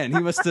 Oh, man, he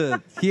must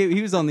have,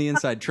 he was on the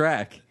inside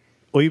track.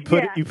 Well, you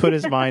put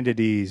his mind at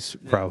ease,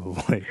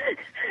 probably.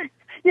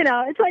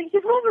 It's like,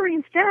 he's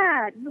Wolverine's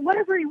dad.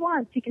 Whatever he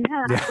wants, he can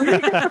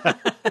have.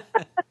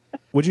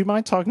 Would you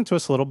mind talking to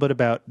us a little bit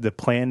about the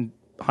planned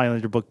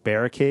Highlander book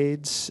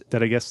Barricades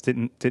that I guess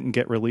didn't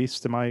get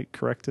released? Am I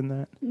correct in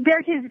that?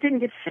 Barricades didn't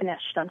get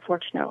finished,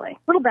 unfortunately.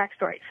 Little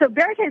backstory. So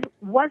Barricades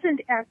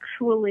wasn't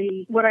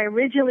actually what I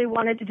originally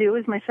wanted to do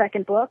as my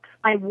second book.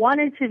 I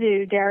wanted to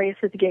do Darius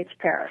at the Gates of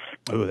Paris.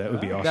 Oh, that would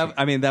be awesome.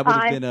 That would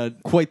have been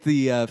quite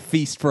the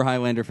feast for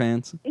Highlander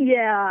fans.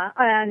 Yeah,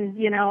 and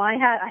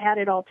I had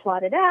it all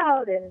plotted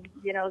out, and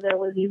there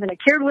was even a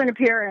Kierwin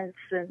appearance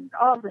and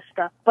all this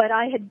stuff. But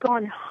I had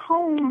gone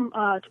home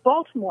to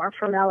Baltimore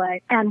from LA,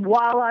 and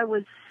while I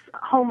was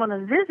home on a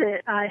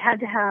visit, I had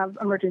to have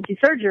emergency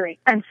surgery.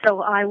 And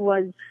so I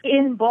was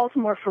in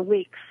Baltimore for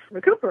weeks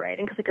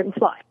recuperating because I couldn't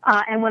fly.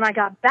 And when I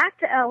got back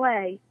to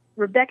L.A.,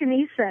 Rebecca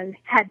Neeson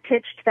had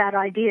pitched that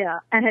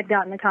idea and had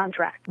gotten a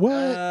contract. What?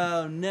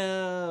 Oh,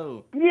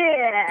 no.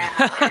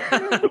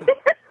 Yeah.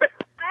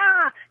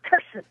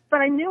 Curse.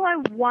 But I knew I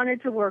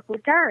wanted to work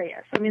with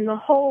Darius. I mean, the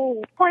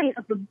whole point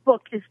of the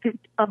book is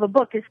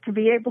to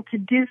be able to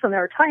do something,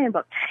 or a tie-in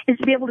book, is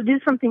to be able to do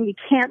something you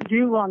can't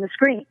do on the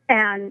screen.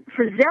 And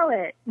for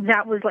Zealot,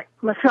 that was like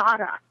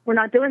Masada. We're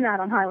not doing that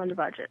on Highlander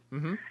budget.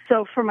 Mm-hmm.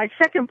 So for my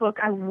second book,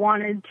 I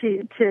wanted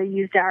to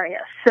use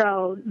Darius.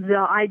 So the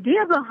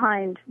idea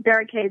behind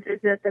Barricades is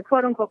that the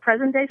quote-unquote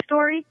present-day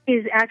story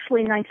is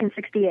actually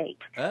 1968.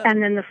 Oh.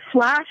 And then the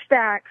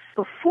flashbacks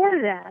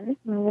before then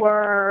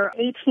were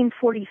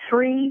 1843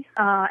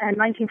 and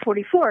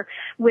 1944,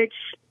 which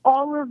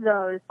all of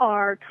those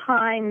are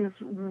times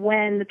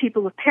when the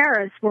people of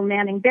Paris were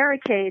manning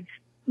barricades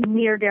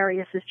near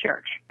Darius's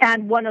church.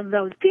 And one of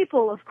those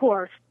people, of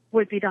course,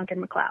 would be Duncan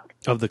MacLeod.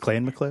 Of the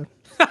Clan MacLeod?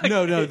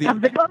 No. Of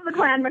the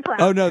Clan MacLeod.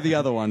 Oh, no, the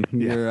other one.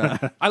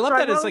 Yeah. I love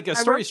that as like a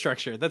story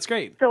structure. That's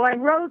great. So I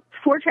wrote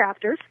 4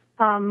 chapters.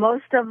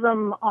 Most of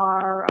them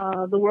are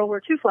the World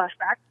War II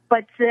flashback.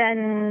 But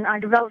then I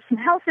developed some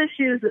health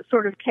issues that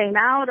sort of came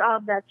out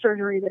of that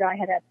surgery that I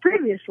had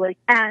previously.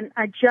 And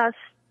I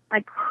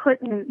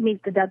couldn't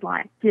meet the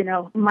deadline. You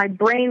know, my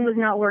brain was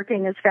not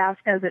working as fast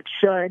as it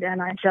should,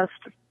 and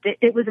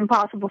it was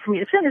impossible for me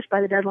to finish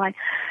by the deadline.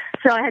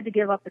 So I had to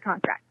give up the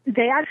contract.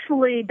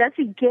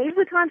 Betsy gave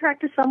the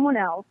contract to someone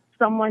else,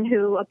 someone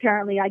who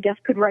apparently, I guess,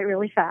 could write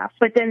really fast.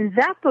 But then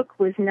that book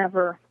was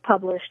never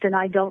published, and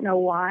I don't know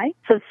why.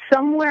 So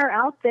somewhere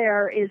out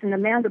there is an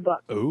Amanda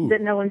book that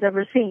no one's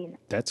ever seen.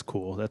 That's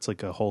cool. That's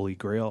like a holy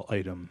grail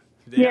item.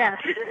 Yeah.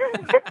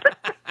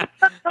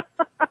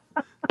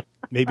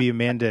 Maybe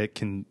Amanda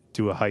can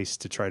do a heist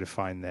to try to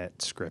find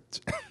that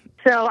script.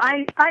 So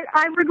I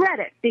regret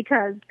it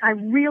because I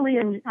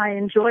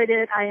enjoyed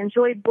it. I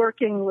enjoyed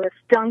working with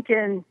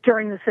Duncan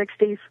during the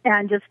 60s,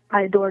 and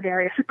I adore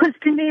Darius. Because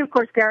to me, of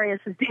course,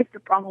 Darius is Dave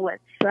Abramowitz.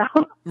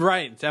 So.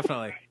 Right,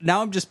 definitely.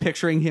 Now I'm just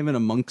picturing him in a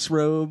monk's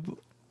robe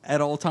at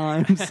all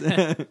times.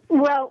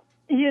 Well,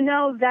 you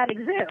know that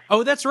exists.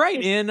 Oh, that's right.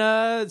 In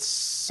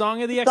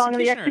Song of the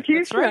Executioner.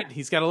 That's right.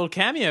 He's got a little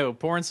cameo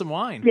pouring some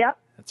wine. Yep.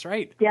 That's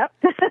right. Yep.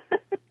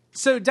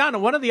 So, Donna,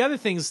 one of the other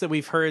things that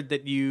we've heard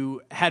that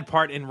you had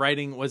part in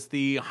writing was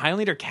the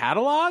Highlander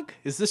catalog.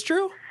 Is this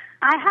true?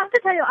 I have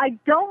to tell you, I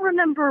don't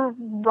remember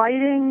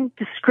writing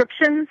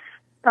descriptions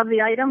of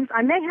the items.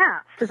 I may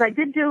have, because I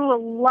did do a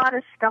lot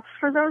of stuff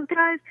for those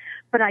guys,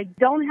 but I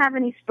don't have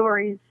any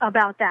stories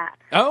about that.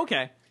 Oh,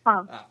 okay.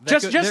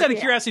 Just out of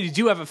curiosity,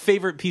 do you have a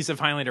favorite piece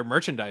of Highlander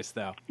merchandise,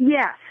 though?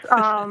 Yes.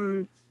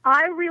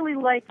 I really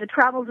like the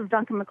Travels of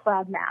Duncan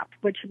MacLeod map,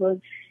 which was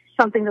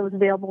something that was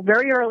available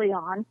very early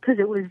on because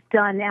it was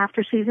done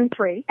after season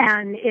 3,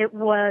 and it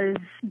was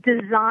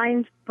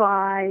designed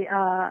by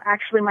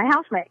actually my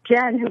housemate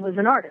Jen, who was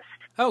an artist.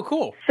 Oh,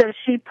 cool. So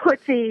she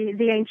put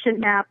the ancient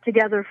map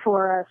together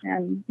for us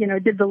and,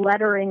 did the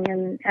lettering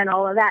and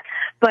all of that.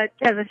 But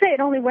as I say, it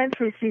only went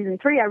through season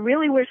 3. I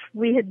really wish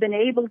we had been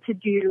able to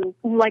do,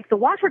 like the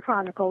Watcher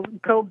Chronicles,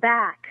 go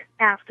back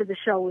after the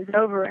show was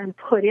over and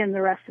put in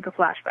the rest of the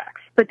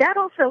flashbacks. But that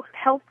also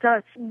helped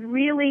us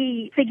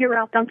really figure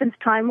out Duncan's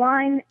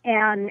timeline.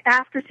 And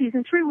after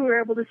season 3, we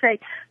were able to say,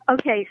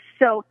 okay,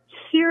 so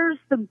here's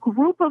the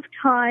group of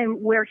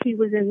time where he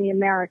was in the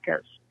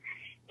Americas.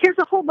 Here's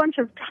a whole bunch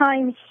of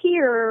time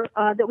here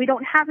that we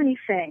don't have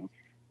anything.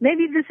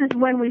 Maybe this is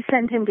when we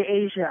send him to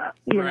Asia.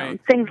 You know,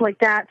 things like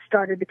that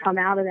started to come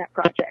out of that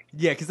project.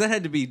 Yeah, because that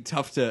had to be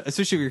tough to,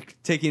 especially if you're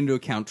taking into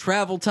account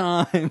travel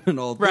time and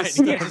all this right,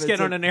 stuff. you can't just get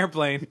on an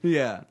airplane.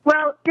 Yeah.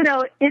 Well,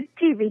 it's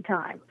TV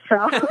time,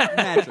 so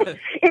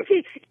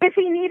if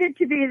he needed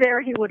to be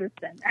there, he would have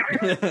been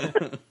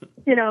there.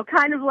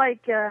 Kind of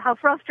like how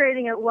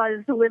frustrating it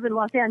was to live in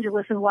Los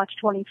Angeles and watch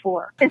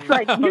 24. It's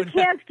like, you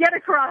can't get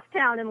across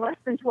town in less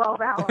than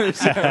 12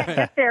 hours. You can't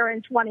get there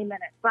in 20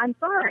 minutes. I'm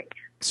sorry.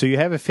 So you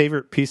have a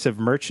favorite piece of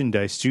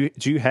merchandise. Do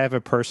you have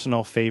a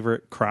personal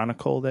favorite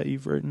chronicle that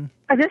you've written?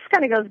 This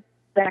kind of goes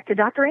back to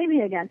Dr. Amy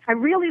again. I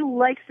really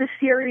liked the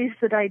series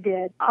that I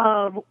did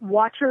of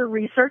Watcher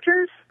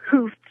researchers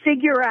who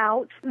figure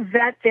out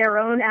that their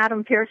own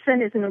Adam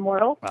Pearson is an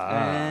immortal.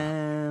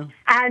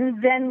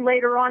 And then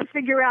later on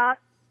figure out,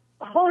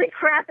 holy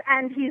crap,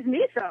 and he's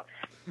Mythos.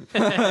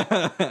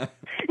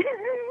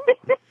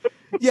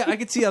 Yeah, I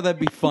could see how that'd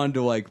be fun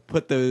to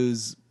put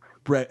those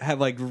have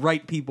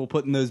right people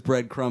putting those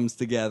breadcrumbs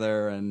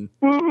together. And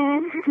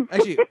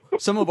actually,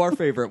 some of our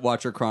favorite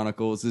Watcher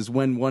Chronicles is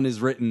when one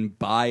is written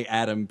by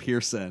Adam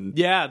Pearson.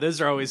 Yeah,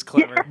 those are always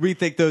clever. We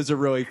think those are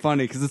really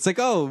funny because it's like,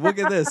 oh, look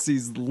at this,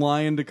 he's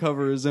lying to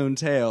cover his own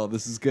tail.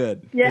 This is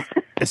good. Yeah.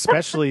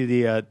 Especially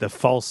the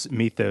false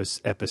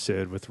Mythos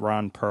episode with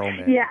Ron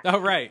Perlman. Yeah. Oh,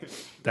 right.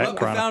 That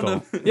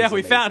chronicle. Yeah,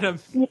 we found him.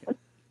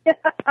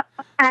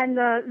 And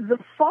the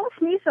false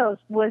Mythos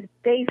was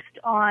based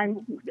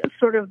on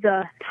sort of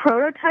the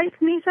prototype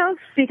Mythos,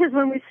 because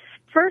when we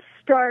first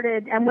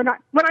started, and when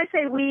I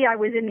say we, I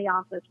was in the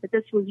office, but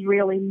this was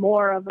really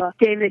more of a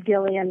David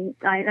Gillian,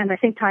 and I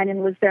think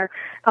Tynan was there,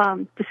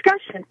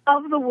 discussion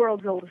of the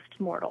world's oldest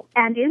immortal.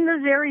 And in the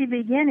very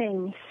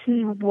beginning,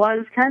 he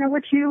was kind of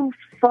what you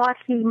thought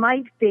he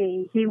might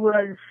be. He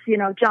was,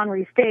 John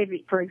Rhys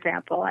Davies, for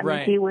example. I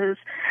mean, he was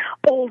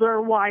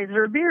older,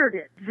 wiser,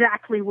 bearded,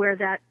 exactly where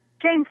that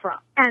came from.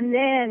 And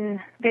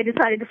then they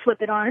decided to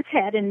flip it on its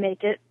head and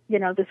make it,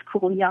 this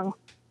cool young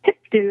hip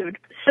dude.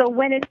 So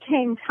when it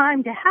came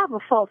time to have a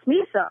false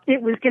Misa,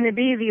 it was going to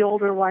be the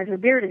older, wiser,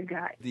 bearded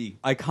guy. The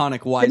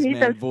iconic wise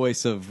man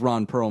voice of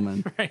Ron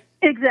Perlman. Right.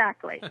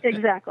 Exactly.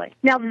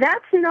 Now,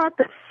 that's not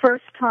the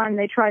first time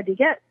they tried to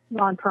get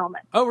Ron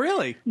Perlman. Oh,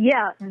 really?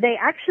 Yeah, they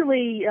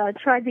actually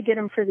tried to get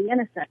him for The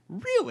Innocent.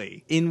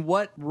 Really? In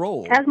what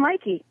role? As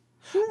Mikey.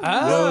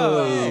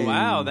 Oh,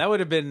 wow. That would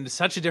have been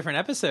such a different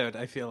episode,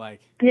 I feel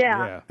like.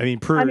 Yeah. I mean,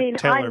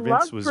 Taylor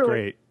Vince was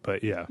great,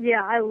 but yeah.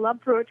 Yeah, I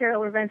love Pruitt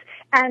Taylor Vince.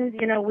 And,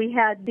 we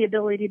had the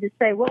ability to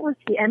say, what was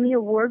the Emmy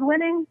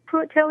Award-winning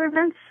Pruitt Taylor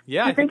Vince?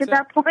 Yeah, I think at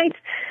that point.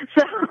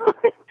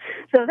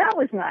 So that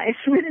was nice.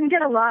 We didn't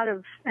get a lot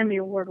of Emmy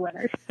Award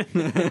winners.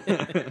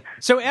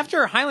 So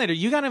after Highlander,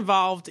 you got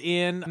involved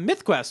in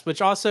MythQuest,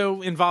 which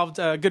also involved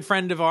a good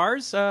friend of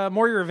ours,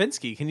 Maury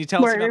Ravinsky. Can you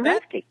tell us about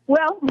that?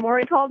 Well,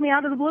 Maury called me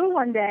out of the blue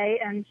one day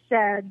and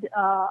said,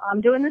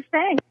 I'm doing this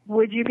thing.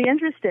 Would you be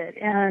interested?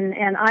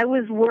 And I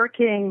was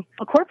working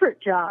a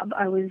corporate job.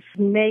 I was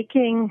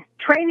making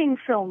training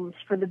films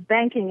for the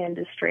banking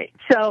industry.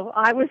 So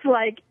I was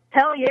like,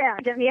 hell yeah,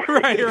 get me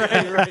out of here.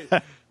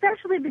 Right.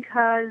 Especially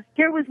because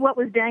here was what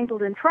was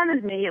dangled in front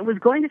of me. It was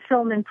going to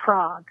film in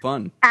Prague.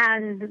 Fun.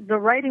 And the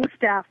writing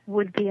staff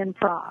would be in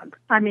Prague.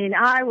 I mean,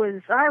 I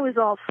was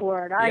all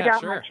for it. I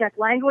got my Czech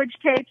language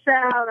tapes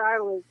out. I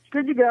was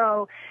good to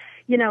go.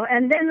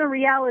 And then the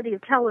reality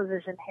of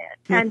television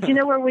hit. And you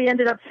know where we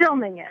ended up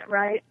filming it,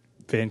 right?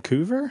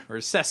 Vancouver? Or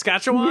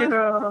Saskatchewan?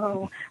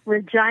 No,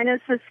 Regina,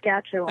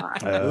 Saskatchewan.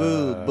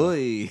 Oh,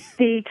 boy.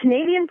 The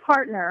Canadian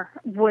partner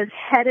was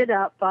headed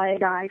up by a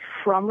guy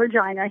from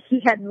Regina.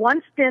 He had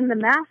once been the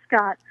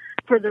mascot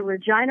for the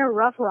Regina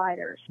Rough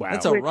Riders. Wow.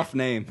 That's a rough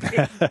name.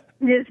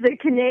 Is the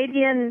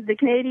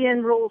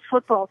Canadian rules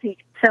football team.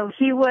 So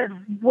he was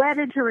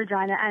wedded to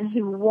Regina, and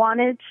he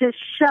wanted to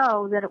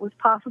show that it was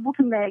possible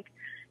to make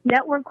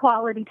network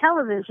quality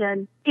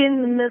television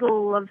in the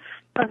middle of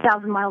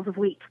 1,000 miles of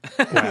wheat.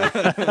 And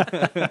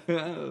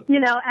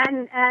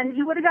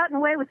he would have gotten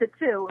away with it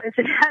too if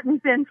it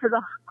hadn't been for the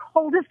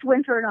coldest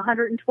winter in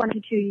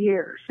 122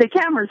 years. The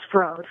cameras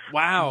froze.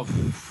 Wow.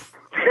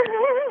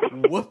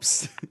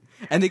 Whoops.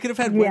 And they could have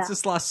had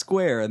Wenceslas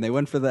Square, and they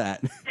went for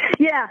that.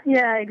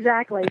 Yeah,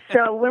 exactly.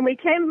 So when we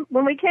came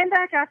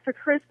back after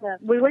Christmas,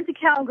 we went to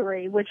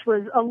Calgary, which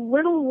was a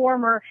little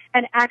warmer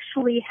and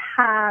actually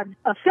had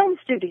a film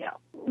studio.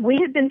 We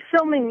had been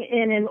filming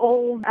in an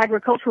old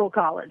agricultural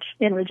college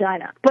in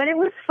Regina, but it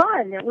was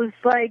fun. It was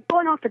like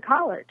going off to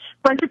college.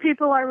 Bunch of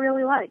people I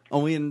really liked.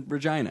 Only in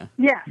Regina.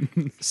 Yeah.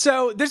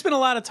 So there's been a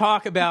lot of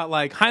talk about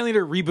like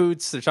Highlander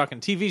reboots. They're talking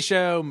TV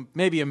show,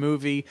 maybe a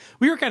movie.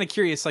 We were kind of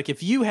curious, like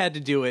if you had to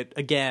do it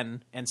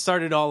again and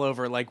start it all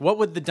over, like what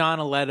would the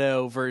Donna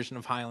Leto version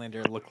of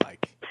Highlander look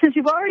like? Since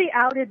you've already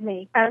outed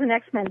me as an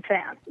X-Men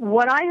fan,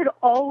 what I had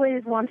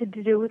always wanted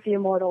to do with the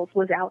Immortals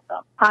was out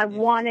them. I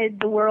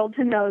wanted the world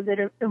to know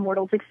that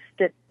Immortals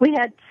existed. We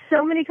had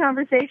so many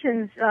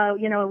conversations,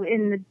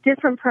 in the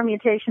different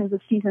permutations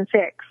of season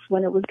 6,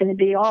 when it was going to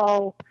be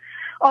all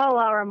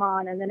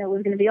Ahriman, and then it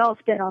was going to be all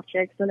spin-off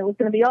chicks, and it was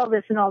going to be all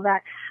this and all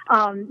that.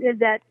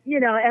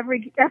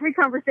 Every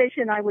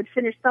conversation I would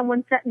finish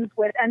someone's sentence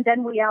with, and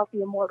then we out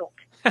the Immortals.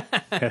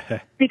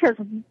 Because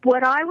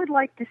what I would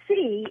like to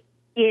see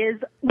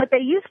is what they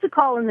used to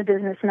call in the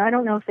business, and I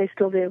don't know if they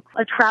still do,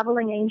 a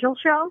traveling angel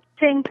show.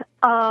 Think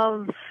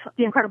of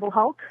The Incredible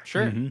Hulk.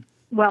 Sure. Mm-hmm.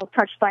 Well,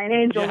 touched by an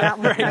angel, that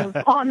was kind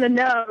of on the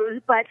nose,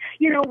 but,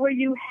 where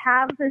you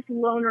have this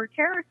loner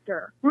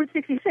character, Route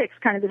 66,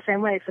 kind of the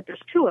same way, except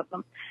there's two of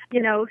them,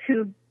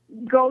 who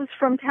goes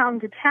from town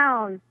to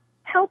town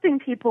helping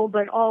people,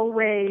 but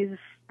always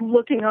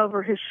looking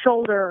over his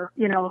shoulder,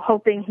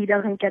 hoping he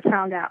doesn't get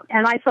found out.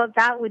 And I thought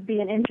that would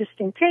be an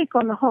interesting take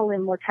on the whole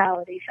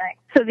immortality thing.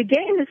 So the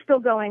game is still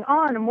going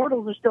on.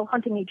 Immortals are still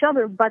hunting each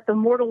other, but the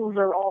mortals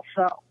are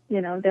also,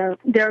 there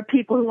are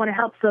people who want to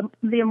help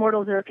the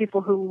immortals. There are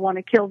people who want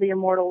to kill the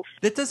immortals.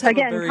 That does have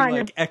a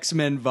very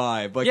X-Men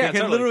vibe. Like I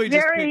can literally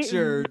just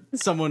picture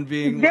someone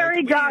being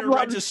very God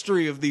loves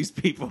registry of these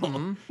people.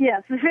 Mm-hmm.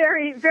 Yes,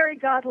 very, very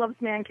God loves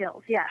man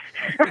kills. Yes.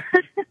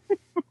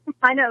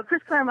 I know.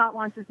 Chris Claremont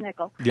wants his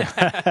nickel.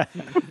 Yeah.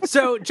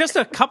 So just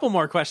a couple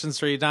more questions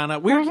for you, Donna.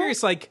 We were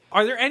curious,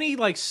 are there any,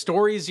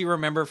 stories you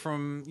remember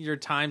from your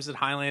times at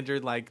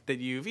Highlander, that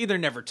you've either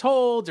never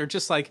told or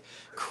just,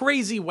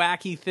 crazy,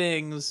 wacky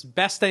things,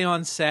 best day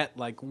on set,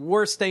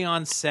 worst day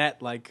on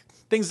set,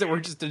 things that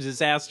were just a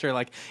disaster,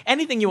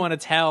 anything you want to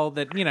tell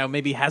that,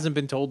 maybe hasn't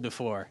been told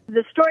before?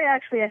 The story,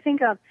 actually, I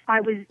think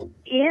I was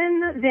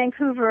in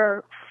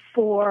Vancouver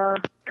for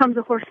Comes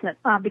a Horseman,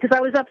 because I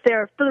was up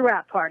there for the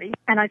wrap party,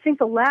 and I think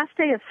the last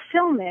day of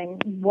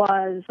filming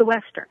was the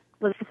Western,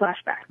 was the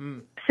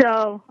flashback.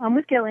 So I'm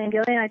with Gillian.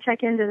 Gillian and I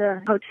check into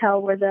the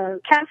hotel where the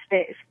cast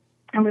stays.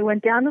 And we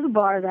went down to the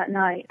bar that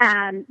night.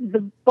 And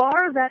the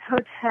bar of that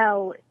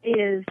hotel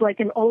is like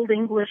an old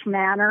English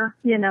manor,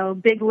 you know,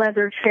 big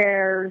leather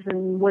chairs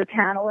and wood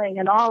paneling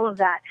and all of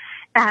that.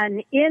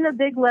 And in a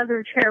big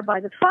leather chair by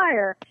the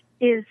fire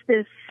is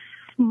this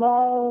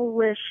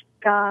smallish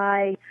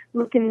guy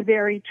looking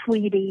very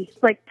tweedy,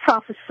 like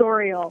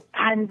professorial.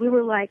 And we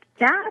were like,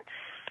 that's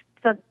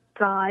the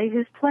guy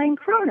who's playing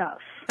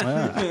Kronos.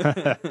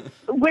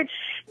 Which,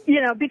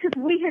 you know, because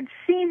we had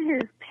seen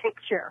his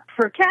picture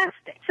for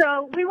casting.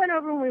 So we went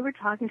over and we were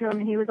talking to him,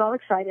 and he was all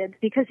excited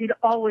because he'd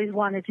always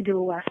wanted to do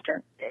a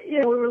Western.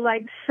 You know, we were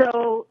like,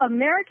 so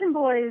American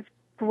boys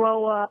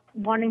grow up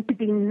wanting to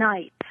be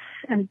knights,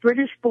 and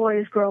British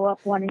boys grow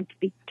up wanting to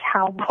be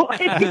cowboys.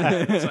 So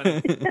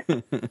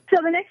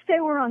the next day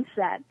we're on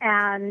set,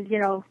 and, you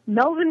know,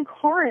 Melvin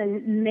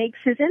Corrin makes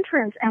his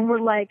entrance, and we're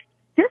like,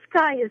 this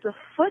guy is a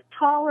foot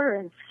taller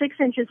and 6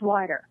 inches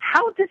wider.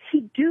 How does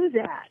he do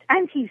that?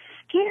 And he's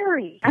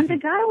scary. And the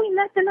guy we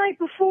met the night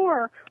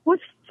before was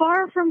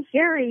far from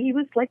scary. He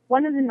was like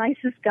one of the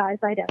nicest guys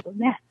I'd ever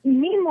met.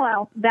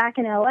 Meanwhile, back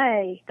in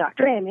L.A.,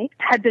 Dr. Amy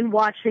had been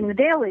watching the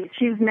dailies.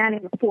 She was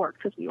manning the fort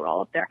because we were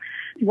all up there,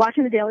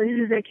 watching the dailies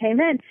as they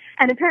came in.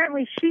 And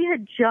apparently she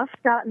had just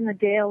gotten the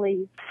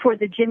daily for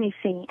the Jimmy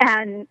scene.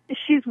 And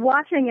she's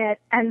watching it,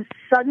 and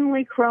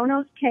suddenly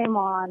Kronos came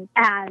on,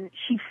 and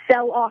she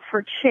fell off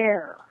her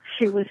chair.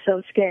 She was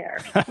so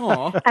scared.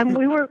 And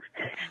we were...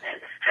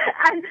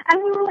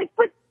 And we were like,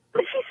 but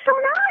she's so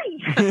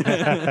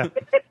nice.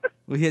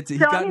 Well, he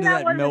got into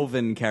that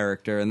Melvin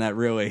character, and that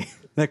really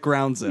that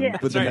grounds him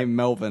with the name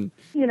Melvin.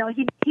 You know,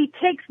 he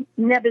takes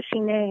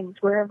nebbishy names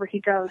wherever he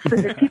goes, so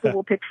that people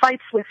will pick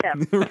fights with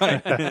him.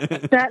 Right.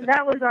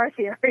 That was our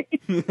theory.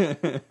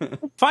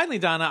 Finally,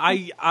 Donna,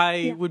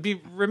 I would be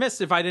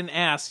remiss if I didn't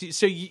ask.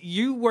 So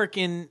you work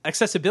in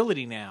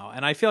accessibility now,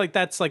 and I feel like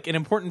that's like an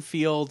important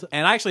field.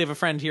 And I actually have a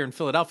friend here in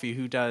Philadelphia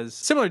who does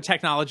similar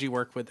technology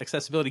work with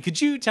accessibility. Could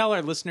you tell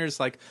our listeners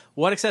like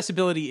what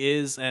accessibility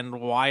is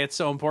and why it's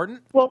so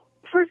important? Well,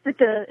 first,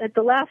 at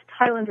the last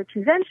Highlander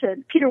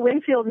convention, Peter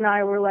Wingfield and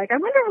I were like, I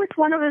wonder which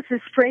one of us has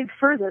strayed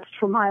furthest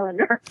from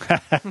Highlander.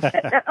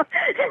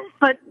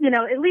 But, you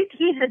know, at least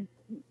he had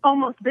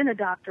almost been a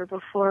doctor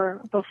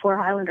before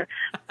Highlander.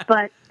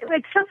 But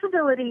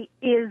accessibility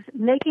is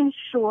making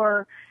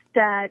sure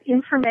that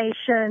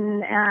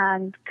information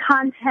and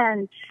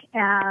content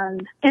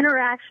and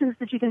interactions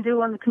that you can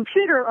do on the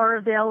computer are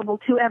available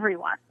to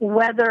everyone,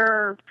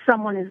 whether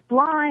someone is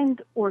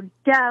blind or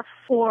deaf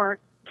or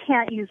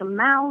can't use a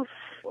mouse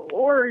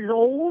or is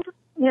old,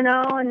 you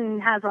know,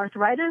 and has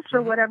arthritis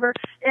or whatever.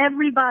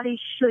 Everybody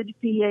should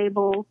be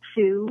able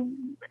to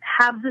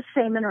have the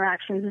same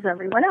interactions as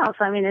everyone else.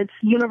 I mean, it's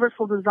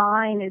universal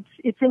design.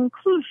 It's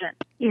inclusion.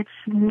 It's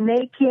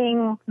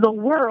making the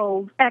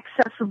world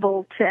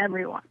accessible to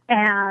everyone.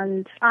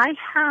 And I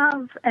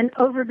have an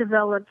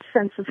overdeveloped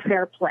sense of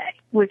fair play,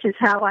 which is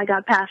how I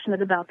got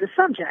passionate about this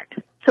subject.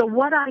 So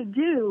what I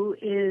do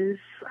is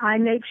I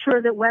make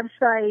sure that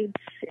websites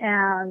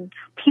and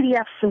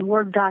PDFs and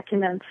Word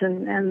documents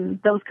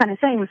and those kind of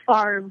things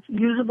are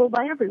usable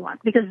by everyone,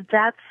 because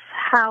that's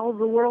how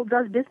the world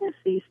does business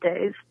these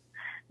days.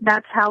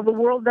 That's how the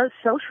world does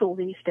social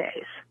these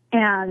days.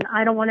 And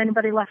I don't want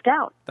anybody left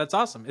out. That's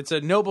awesome. It's a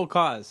noble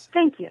cause.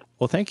 Thank you.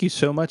 Well, thank you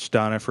so much,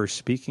 Donna, for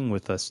speaking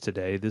with us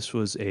today. This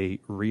was a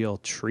real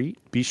treat.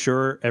 Be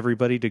sure,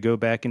 everybody, to go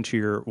back into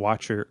your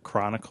Watcher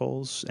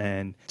Chronicles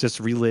and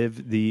just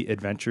relive the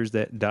adventures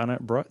that Donna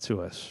brought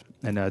to us.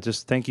 And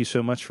just thank you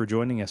so much for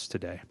joining us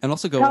today. And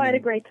also I had a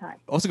great time.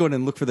 Also go in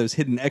and look for those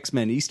hidden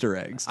X-Men Easter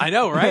eggs. I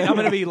know, right? I'm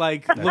going to be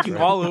like looking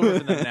all over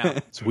for them now.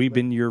 So we've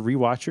been your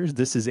rewatchers.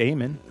 This is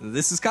Eamon.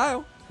 This is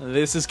Kyle.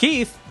 This is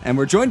Keith. And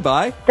we're joined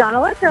by Donna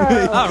Letto.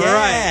 All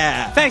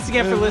right. Thanks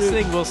again for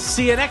listening. We'll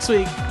see you next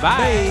week.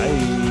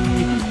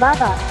 Bye.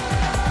 Bye-bye.